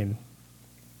Spain.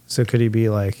 So could he be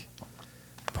like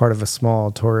part of a small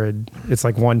Torrid? It's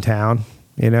like one town,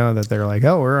 that they're like,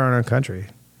 oh, we're our own country.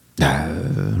 I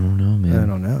don't know, man. I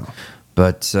don't know.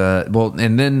 But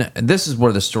and then this is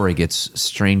where the story gets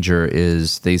stranger.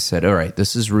 Is they said, all right,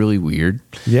 this is really weird.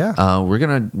 Yeah. We're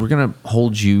gonna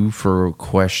hold you for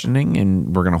questioning,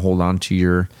 and we're gonna hold on to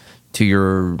your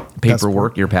paperwork,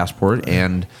 Passport. your passport,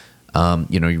 and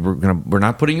we're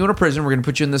not putting you in a prison. We're gonna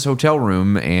put you in this hotel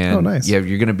room, and Oh, nice. yeah,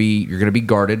 you're gonna be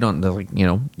guarded on the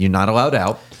you're not allowed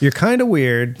out. You're kind of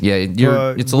weird. Yeah,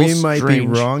 it's a we little might strange. be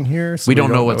wrong here. So we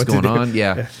don't know what's what to going do. on.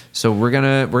 Yeah. So we're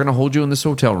gonna hold you in this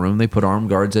hotel room. They put armed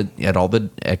guards at all the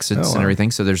exits Oh, wow. and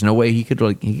everything. So there's no way he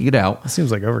could get out. Seems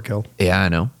like overkill. Yeah, I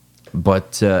know.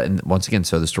 But and once again,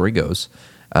 so the story goes,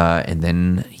 and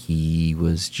then he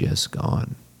was just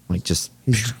gone. Like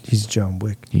He's John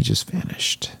Wick. he just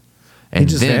vanished. And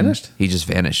just then vanished? He just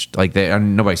vanished. Like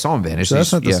nobody saw him vanish. So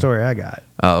that's not the Yeah. story I got.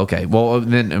 Oh, okay. Well,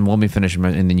 then let me finish, and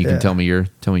then you can Yeah. tell me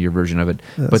your version of it.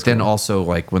 That's But then cool. also,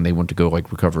 like when they went to go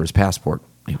recover his passport,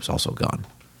 he was also gone.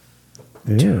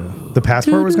 Ew. The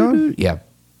passport was gone? Yeah,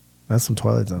 That's some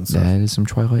Twilight Zone stuff. that is some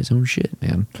Twilight Zone shit,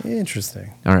 man.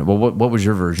 Interesting. All right. Well, what was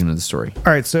your version of the story?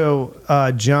 All right, so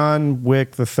John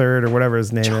Wick the Third, or whatever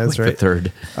his name is, Wick the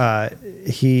right? Third.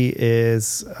 He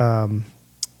is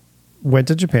went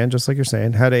to Japan, just like you're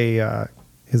saying. Had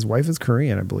his wife is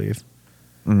Korean, I believe.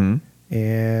 Mm-hmm.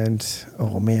 And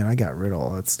oh man, I got rid of all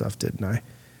that stuff, didn't I?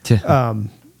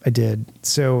 I did.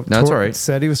 So That's all right.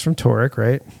 Said he was from Torek,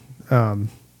 right?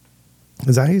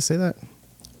 Is that how you say that?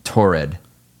 Torred.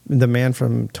 The man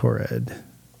from Torred,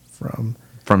 from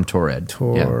Torred.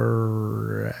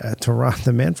 Yeah. Toronto.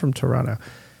 The man from Toronto.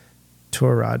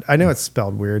 Torad. I know it's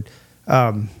spelled weird.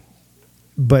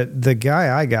 But the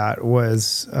guy I got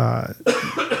was, I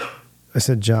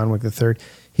said John Wick III.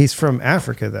 He's from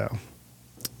Africa, though.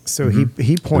 So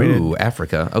he pointed Ooh,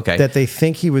 Africa. Okay. that they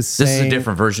think he was saying. This is a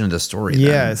different version of the story.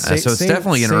 Yeah. Then. So it's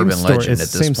definitely an urban story. legend It's at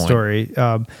the this same point. story.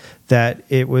 That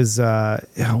it was,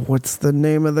 what's the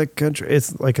name of the country?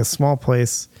 It's like a small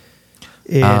place.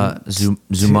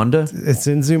 Zamunda? It's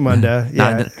in Zamunda.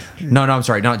 Yeah. No, I'm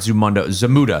sorry. Not Zamunda.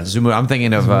 Zamuda. I'm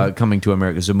thinking of Coming to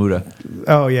America. Zamuda.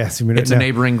 Oh, yeah. Zamunda. It's a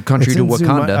neighboring country It's to in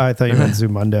Wakanda. I thought you meant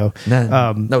Zumundo.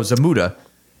 No, Zamuda.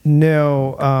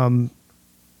 No.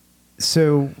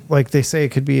 So, like they say, it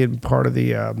could be in part of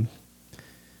the.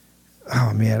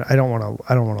 Oh man, I don't want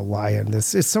to lie in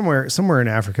this. It's somewhere in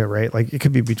Africa, right? Like it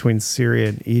could be between Syria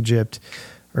and Egypt,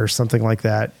 or something like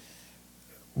that.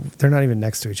 They're not even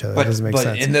next to each other. It doesn't make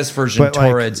sense. In this version,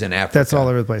 Torred's in Africa. That's all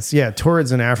over the place. Yeah,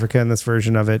 Torred's in Africa in this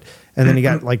version of it, and then he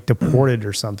got like deported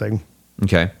or something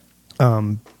Okay.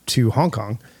 to Hong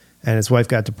Kong, and his wife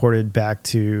got deported back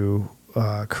to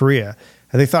Korea.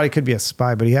 And they thought he could be a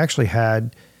spy, but he actually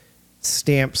had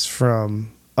stamps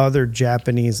from other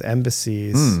Japanese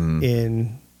embassies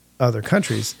in other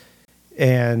countries,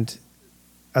 and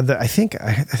I think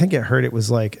I heard it was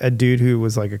like a dude who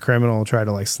was like a criminal tried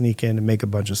to like sneak in and make a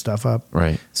bunch of stuff up.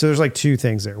 Right. So there's like two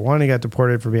things there. One, he got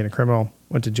deported for being a criminal,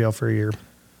 went to jail for a year,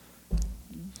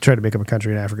 tried to make up a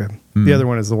country in Africa. The other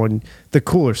one is the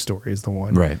cooler story is the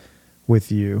one Right.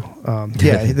 with you.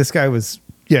 Yeah, this guy was,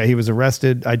 he was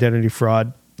arrested, identity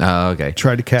fraud, Oh, okay.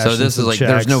 Tried to cash So this in is like some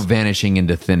there's no checks. vanishing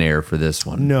into thin air for this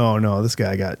one. No, this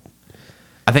guy got.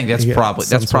 I think that's Yeah, probably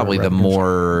some sort of the recognition.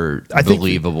 more I think-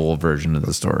 believable version of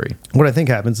the story. What I think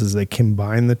happens is they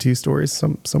combine the two stories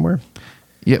somewhere.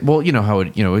 Yeah, well, you know how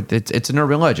it's an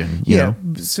urban legend. You know?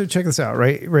 So check this out,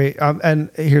 right? And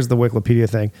here's the Wikipedia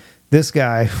thing. This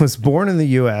guy was born in the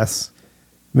U.S.,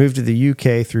 moved to the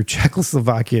U.K. through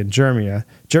Czechoslovakia and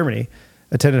Germany,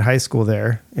 attended high school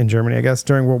there in Germany, I guess.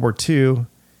 During World War II,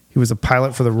 he was a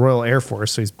pilot for the Royal Air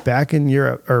Force, so he's back in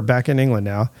Europe or back in England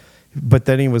now. But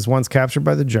then he was once captured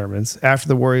by the Germans. After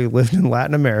the war, he lived in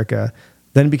Latin America,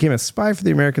 then became a spy for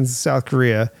the Americans in South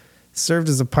Korea, served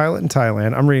as a pilot in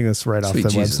Thailand. I'm reading this right Sweet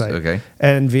off the Jesus, website. okay.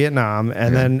 And Vietnam,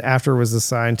 and then after was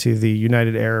assigned to the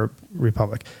United Arab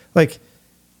Republic. Like,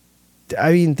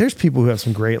 I mean, there's people who have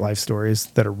some great life stories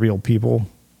that are real people.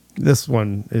 This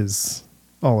one is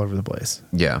all over the place.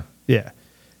 Yeah. Yeah.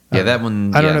 Yeah, that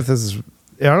one. I don't know if this is.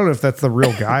 I don't know if that's the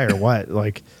real guy or what.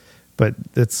 Like, but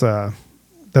it's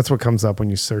that's what comes up when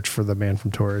you search for the man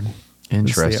from Torrid. It's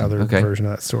Interesting. the other Okay. version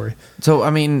of that story. So I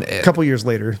mean, A couple years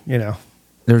later,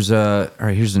 there's all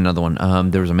right. Here's another one.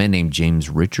 There was a man named James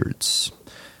Richards.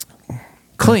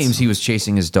 Claims he was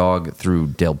chasing his dog through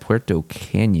Del Puerto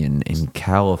Canyon in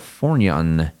California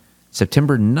on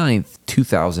September 9th,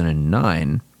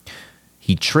 2009.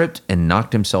 He tripped and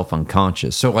knocked himself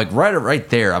unconscious. So, like, right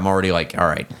there, I'm already like, all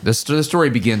right, the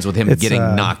story begins with him It's, getting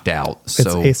knocked out. it's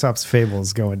So, Aesop's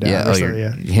fables going down. Yeah, or oh, something,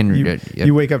 you're- Henry- You, yeah.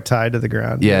 you wake up tied to the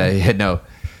ground. yeah, no.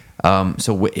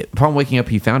 So, upon waking up,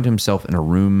 he found himself in a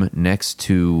room next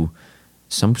to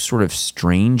some sort of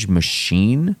strange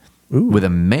machine with a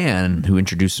man who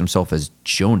introduced himself as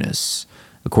Jonas.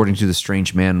 According to the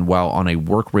strange man, while on a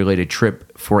work-related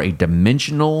trip for a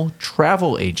dimensional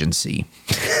travel agency.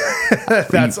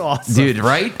 That's awesome. Dude,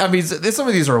 right? I mean, some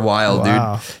of these are wild,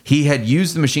 Wow. dude. He had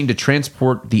used the machine to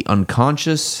transport the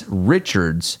unconscious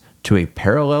Richards to a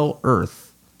parallel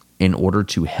Earth in order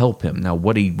to help him. Now,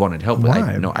 what he wanted help with,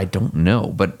 Why? I don't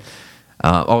know, but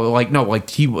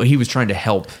he was trying to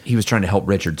help. He was trying to help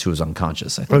Richards, who was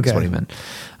unconscious. I think that's Okay. what he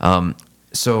meant.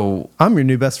 So I'm your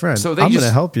new best friend. so I'm they going just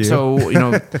to help you. So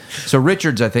so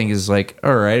Richards, I think, is like,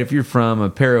 all right, if you're from a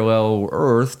parallel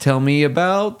Earth, tell me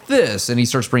about this, and he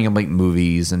starts bringing up like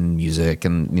movies and music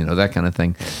and that kind of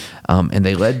thing. And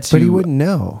they led to. But you wouldn't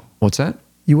know. What's that?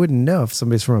 You wouldn't know if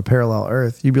somebody's from a parallel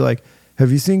Earth. You'd be like,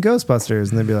 "Have you seen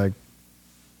Ghostbusters?" And they'd be like,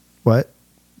 "What?"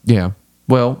 Yeah.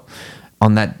 Well,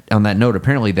 on that note,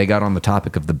 apparently they got on the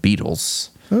topic of the Beatles.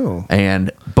 Oh.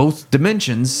 And both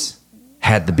dimensions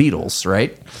had the Beatles,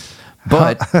 right?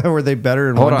 But Were they better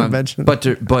in hold one on. dimension? But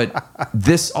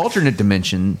this alternate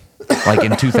dimension, like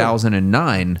in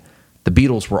 2009, the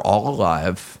Beatles were all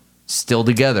alive, still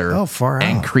together, Oh, far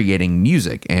and out. creating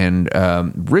music. And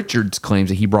Richards claims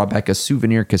that he brought back a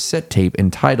souvenir cassette tape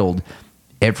entitled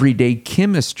 "Everyday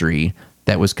Chemistry"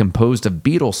 that was composed of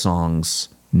Beatles songs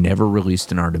never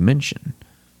released in our dimension.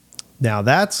 Now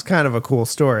that's kind of a cool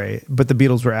story, but the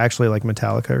Beatles were actually like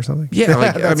Metallica or something. Yeah,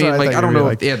 like That's what I thought don't you were know.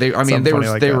 like, Yeah, they something funny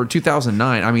like they that. were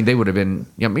 2009. I mean, they would have been.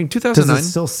 Yeah, I mean, Does 2009. it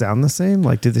still sound the same?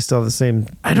 Like, do they still have the same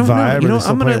I don't vibe? know. Or they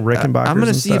still playing Rickenbackers I'm gonna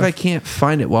and see if stuff? I can't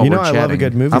find it while You know, we're I chatting. love a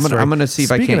good movie. I'm story. gonna see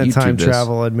if I Speaking can't of YouTube time this.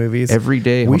 travel and movies, Every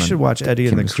day, we hold should on. watch Eddie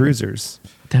and the Chemistry. Cruisers.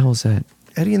 What the hell is that?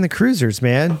 Eddie and the Cruisers,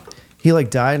 man. He like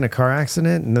died in a car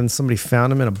accident, and then somebody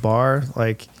found him in a bar.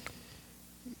 Like,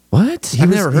 What? I've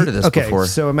never heard of this before.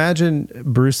 So imagine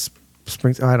Bruce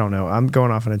Springs. I don't know. I'm going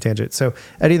off on a tangent. So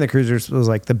Eddie and the Cruisers was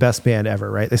like the best band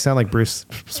ever, right? They sound like Bruce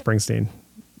Springsteen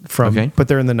but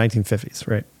they're in the 1950s,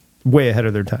 right? Way ahead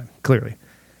of their time, clearly.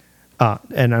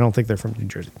 And I don't think they're from New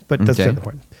Jersey, but that's Okay. beside the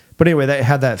point. But anyway, they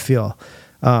had that feel.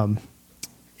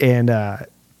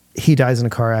 He dies in a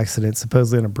car accident,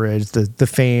 supposedly on a bridge. The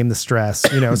fame, the stress,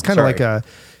 it's kind of like a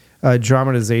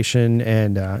dramatization,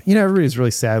 and everybody's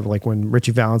really sad. Like when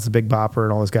Richie Valens, the Big Bopper,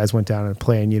 and all those guys went down and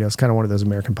playing. It's kind of one of those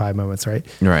American Pie moments, right?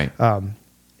 Right.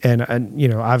 And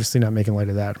obviously not making light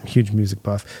of that. I'm a huge music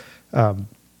buff,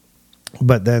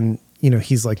 but then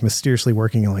he's like mysteriously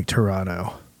working in like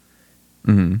Toronto.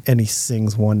 Mm-hmm. And he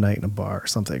sings one night in a bar or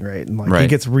something, right? And like he Right.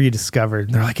 gets rediscovered,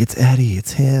 and they're like, "It's Eddie,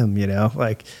 it's him,"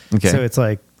 like. Okay. So it's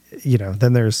like,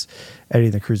 then there's Eddie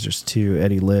and the Cruisers 2,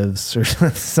 Eddie Lives, or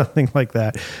something like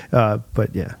that.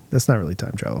 But yeah, that's not really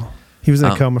time travel. He was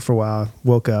in a coma for a while,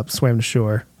 woke up, swam to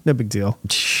shore, no big deal.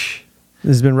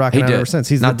 He's been rocking He out did. ever since.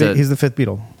 He's Not he's the fifth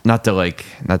Beatle. Not to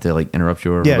interrupt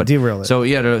you. Or Yeah, but, derail it.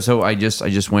 So so I just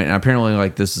went, and apparently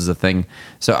like this is a thing.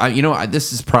 So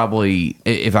this is probably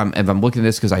if I'm looking at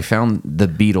this because I found the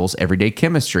Beatles' Everyday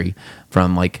Chemistry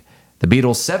from like The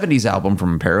Beatles' 70s album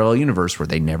from a parallel universe where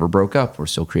they never broke up. We're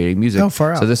still creating music. Oh,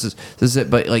 far out. So this is it.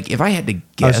 But like, if I had to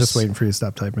guess, I was just waiting for you to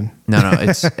stop typing. No,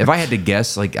 it's if I had to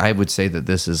guess, like I would say that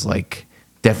this is like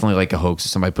definitely like a hoax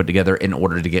somebody put together in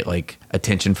order to get like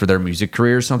attention for their music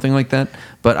career or something like that.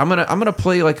 But I'm gonna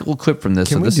play like a little clip from this.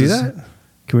 Can we do that?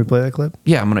 Can we play that clip?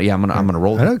 Yeah, I'm gonna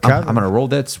roll. I know, I'm gonna roll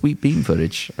that sweet bean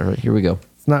footage. All right, here we go.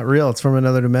 It's not real. It's from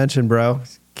another dimension, bro.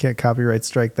 Can't copyright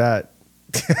strike that.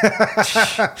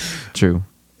 True.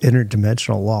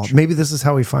 Interdimensional law. Maybe this is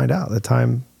how we find out that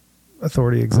time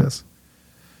authority exists.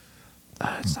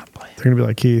 It's not playing. They're gonna be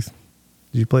like, Keith,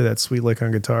 did you play that sweet lick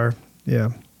on guitar? Yeah,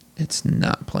 It's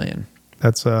not playing.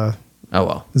 that's Oh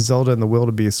well. Zelda and the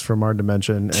Wildebeest from our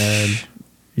dimension, and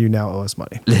you now owe us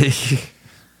money.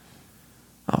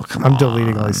 Oh come on. I'm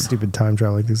deleting all these stupid time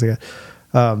traveling things I got.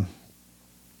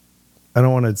 I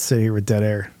don't want to sit here with dead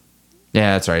air.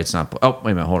 Yeah, that's right. It's not. Oh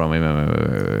wait a minute. Hold on. Wait a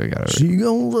minute. I got it. She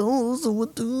gon' lose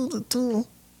what do the do.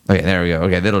 Okay, there we go.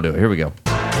 Okay, that'll do it. Here we go.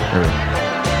 Here we go.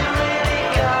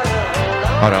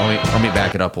 Hold on. Let me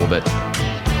back it up a little bit.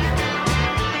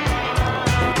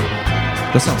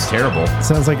 That sounds terrible.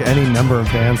 Sounds like any number of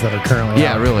bands that are currently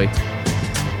Yeah, out. really.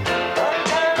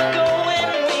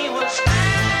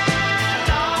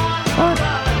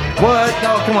 What?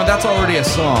 No, come on. That's already a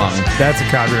song. That's a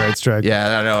copyright strike.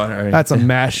 Yeah, I know. All right. That's a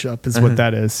mashup is what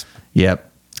that is. Yep.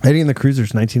 Eddie and the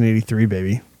Cruisers, 1983,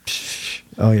 baby.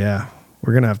 Oh, yeah.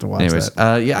 We're going to have to watch Anyways,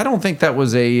 that. yeah, I don't think that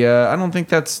was I don't think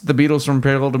that's the Beatles from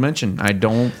Parallel Dimension. I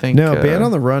don't think. No, Band on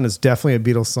the Run is definitely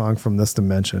a Beatles song from this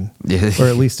dimension. Yeah. Or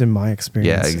at least in my experience.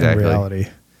 Yeah, exactly. In reality.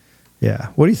 Yeah.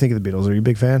 What do you think of the Beatles? Are you a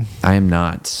big fan? I am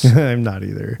not. I'm not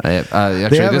either.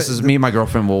 Actually, this is me and my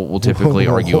girlfriend will typically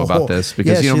argue about this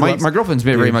because Yeah, my girlfriend's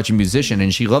been very much a musician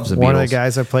and she loves the Beatles. One of the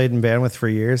guys I played in band with for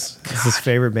years. It's his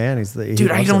favorite band. Dude,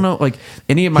 I don't know. Like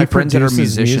any of my friends that are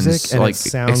musicians, music, and like it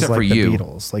sounds except like for the you,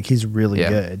 Beatles. Like he's really Yeah.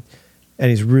 good, and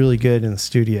he's really good in the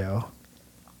studio.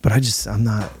 But I'm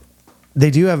not. They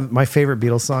do have my favorite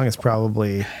Beatles song is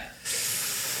probably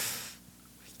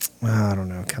I don't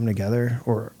know, Come Together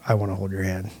or I Want to Hold Your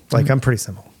Hand. Like I'm pretty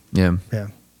simple. yeah. Yeah,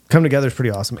 Come Together is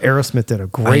pretty awesome. Aerosmith did a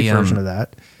great version of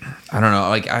that. I don't know.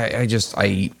 Like I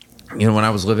when I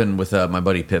was living with my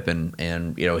buddy Pippin,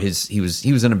 and he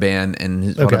was in a band,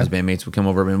 and one of his bandmates would come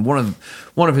over, and one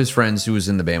of his friends who was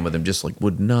in the band with him just like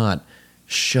would not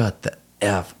shut the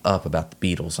F up about the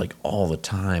Beatles like all the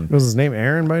time. Was his name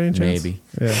Aaron by any chance? Maybe.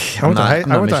 Yeah. I'm I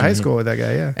not went to high mentioning school with that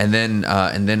guy. Yeah. And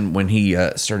then when he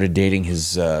started dating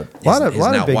his A lot of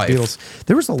big wife. Beatles.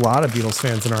 There was a lot of Beatles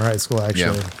fans in our high school,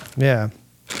 actually. Yeah.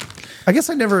 I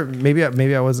guess I never. Maybe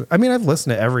I was. I mean, I've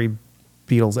listened to every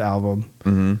Beatles album.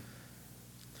 Mm-hmm.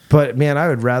 But man, I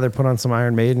would rather put on some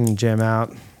Iron Maiden and jam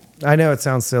out. I know it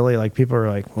sounds silly. Like people are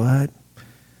like, "What?"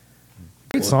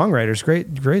 Great songwriters.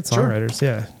 Great songwriters. Sure.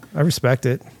 Yeah, I respect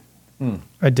it.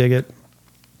 I dig it.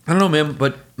 I don't know, man,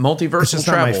 but multiversal It's just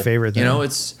not travel. my favorite thing.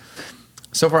 It's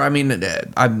so far. I mean,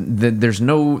 there's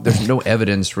no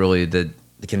evidence really that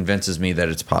convinces me that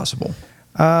it's possible.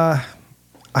 I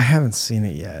haven't seen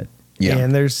it yet. Yeah.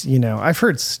 And there's, I've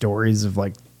heard stories of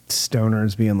like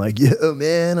stoners being like, "Yo,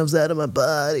 man, I was out of my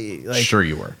body." Like, Sure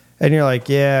you were. and you're like,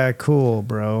 "Yeah, cool,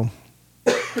 bro."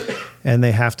 And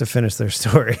they have to finish their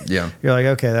story. Yeah. You're like,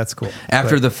 "Okay, that's cool."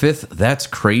 After But, the fifth, that's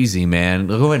crazy, man.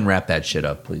 Go ahead and wrap that shit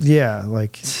up, please. yeah,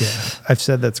 I've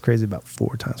said that's crazy about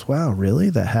 4 times. Wow,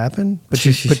 really? That happened? But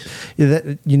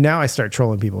now I start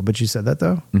trolling people. But you said that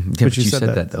though. Mhm. Yeah, but you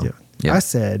said that, though. Yeah. Yeah. I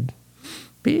said,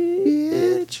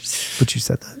 Bitch. but you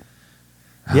said that.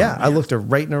 Yeah, I looked her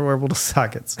right in her orbital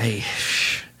sockets. Hey.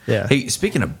 Yeah. Hey,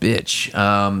 speaking of bitch,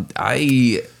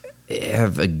 I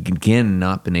have again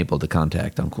not been able to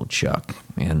contact Uncle Chuck,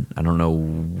 man. I don't know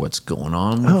what's going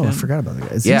on with him. I forgot about the guy.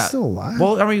 Is he still alive?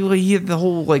 Well, I mean, he had the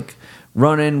whole like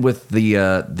run-in with the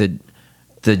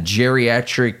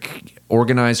geriatric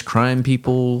organized crime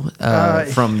people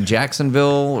from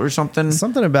Jacksonville or something.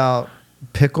 Something about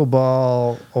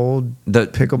pickleball,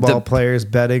 pickleball players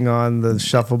betting on the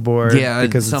shuffleboard. Yeah,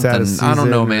 because something. it's out of season. I don't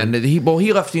know, man. He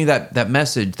left me that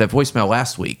message, that voicemail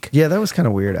last week. Yeah, that was kind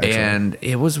of weird, actually. And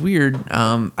it was weird.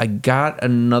 I got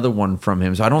another one from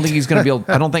him, so I don't think he's going to be able.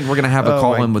 I don't think we're going to have a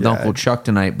call in with Uncle Chuck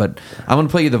tonight. But I'm going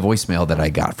to play you the voicemail that I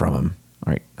got from him.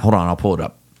 All right, hold on, I'll pull it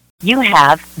up. You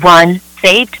have one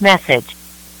saved message.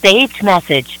 Saved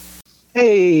message.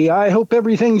 Hey, I hope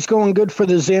everything's going good for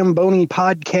the Zamboni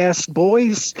podcast,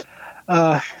 boys.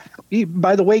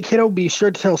 By the way, kiddo, be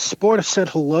sure to tell Sport I said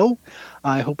hello.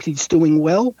 I hope he's doing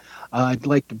well. I'd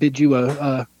like to bid you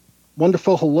a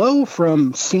wonderful hello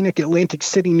from scenic Atlantic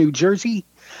City, New Jersey.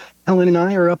 Helen and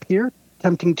I are up here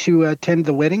attempting to attend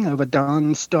the wedding of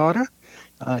Adon's daughter.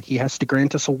 He has to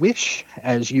grant us a wish.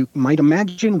 As you might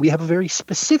imagine, we have a very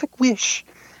specific wish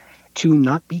to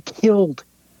not be killed.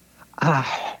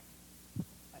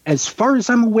 As far as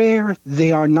I'm aware,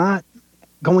 they are not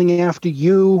going after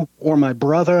you or my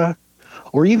brother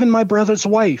or even my brother's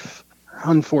wife,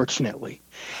 unfortunately.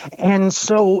 And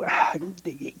so,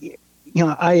 you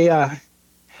know,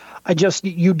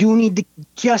 you do need to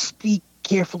just be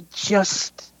careful.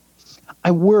 I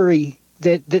worry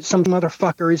that some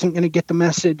motherfucker isn't going to get the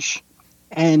message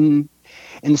and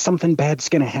something bad's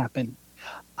going to happen.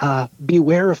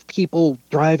 Beware of people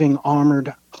driving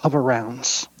armored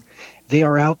hover-rounds. They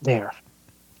are out there.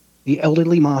 The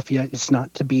elderly mafia is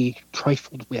not to be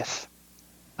trifled with.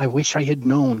 I wish I had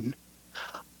known.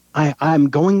 I'm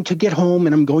going to get home,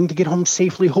 and I'm going to get home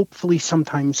safely, hopefully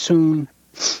sometime soon,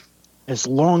 as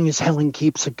long as Helen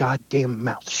keeps a goddamn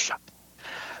mouth shut.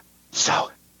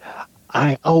 So,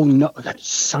 oh no,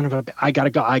 son of a, I gotta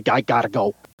go. I gotta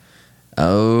go.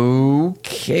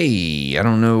 Okay, I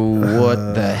don't know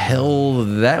what the hell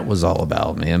that was all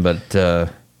about, man. But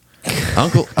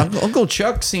Uncle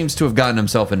Chuck seems to have gotten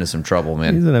himself into some trouble,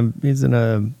 man. He's in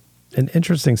an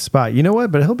interesting spot. You know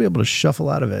what? But he'll be able to shuffle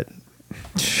out of it.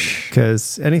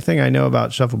 Because anything I know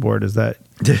about shuffleboard is that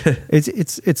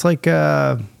it's like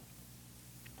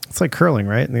curling,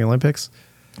 right, in the Olympics.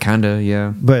 Kinda,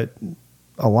 yeah. But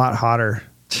a lot hotter.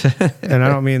 And I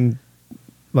don't mean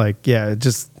like, yeah,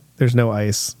 just there's no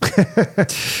ice.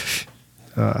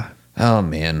 Oh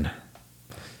man.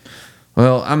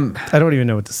 Well, I don't even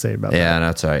know what to say about that. Yeah,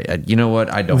 that's all right. You know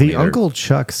what? I don't. The either. Uncle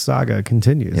Chuck saga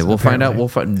continues. Yeah, we'll find out.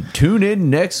 Tune in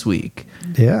next week.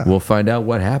 Yeah, we'll find out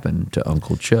what happened to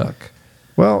Uncle Chuck.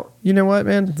 Well, you know what,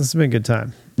 man? This has been a good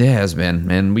time. Yeah, it has been,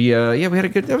 man. We had a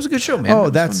good. That was a good show, man. Oh,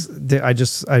 I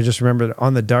just remembered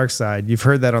On the Dark Side. You've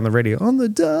heard that on the radio. On the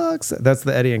Dark Side. That's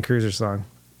the Eddie and Cruiser song.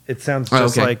 It sounds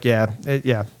just like you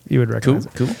would recognize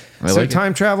it. Cool. So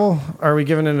time travel. Are we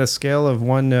giving it a scale of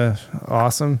 1 to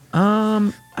awesome?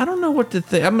 I don't know what to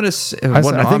think. I'm gonna say. I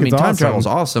think time awesome. travel's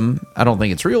awesome. I don't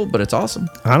think it's real, but it's awesome.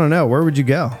 I don't know. Where would you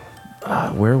go?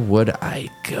 Where would I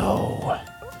go?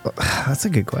 That's a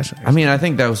good question. I mean, I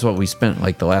think that was what we spent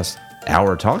like the last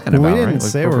hour talking about. We didn't right?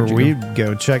 say where we'd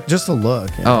go check. Just a look.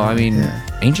 I mean,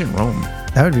 ancient Rome.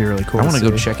 That would be really cool. I want to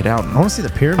go check it out. I want to see the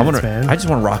pyramids, man. I just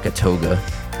want to rock a toga.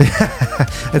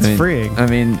 It's freeing. I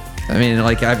mean,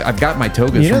 like I've got my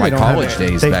togas from my college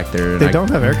days back there. They don't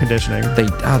have air conditioning.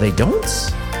 They don't.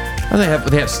 Oh,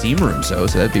 they have steam rooms though,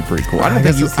 so that'd be pretty cool. I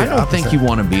don't think you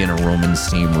want to be in a Roman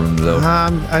steam room though.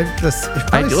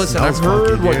 Listen, I've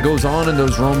heard what goes on in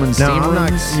those Roman steam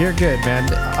rooms. You're good,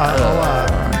 man.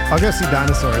 I'll go see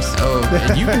dinosaurs. Oh,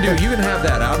 and you can have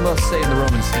that. I must stay in the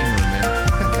Roman steam room.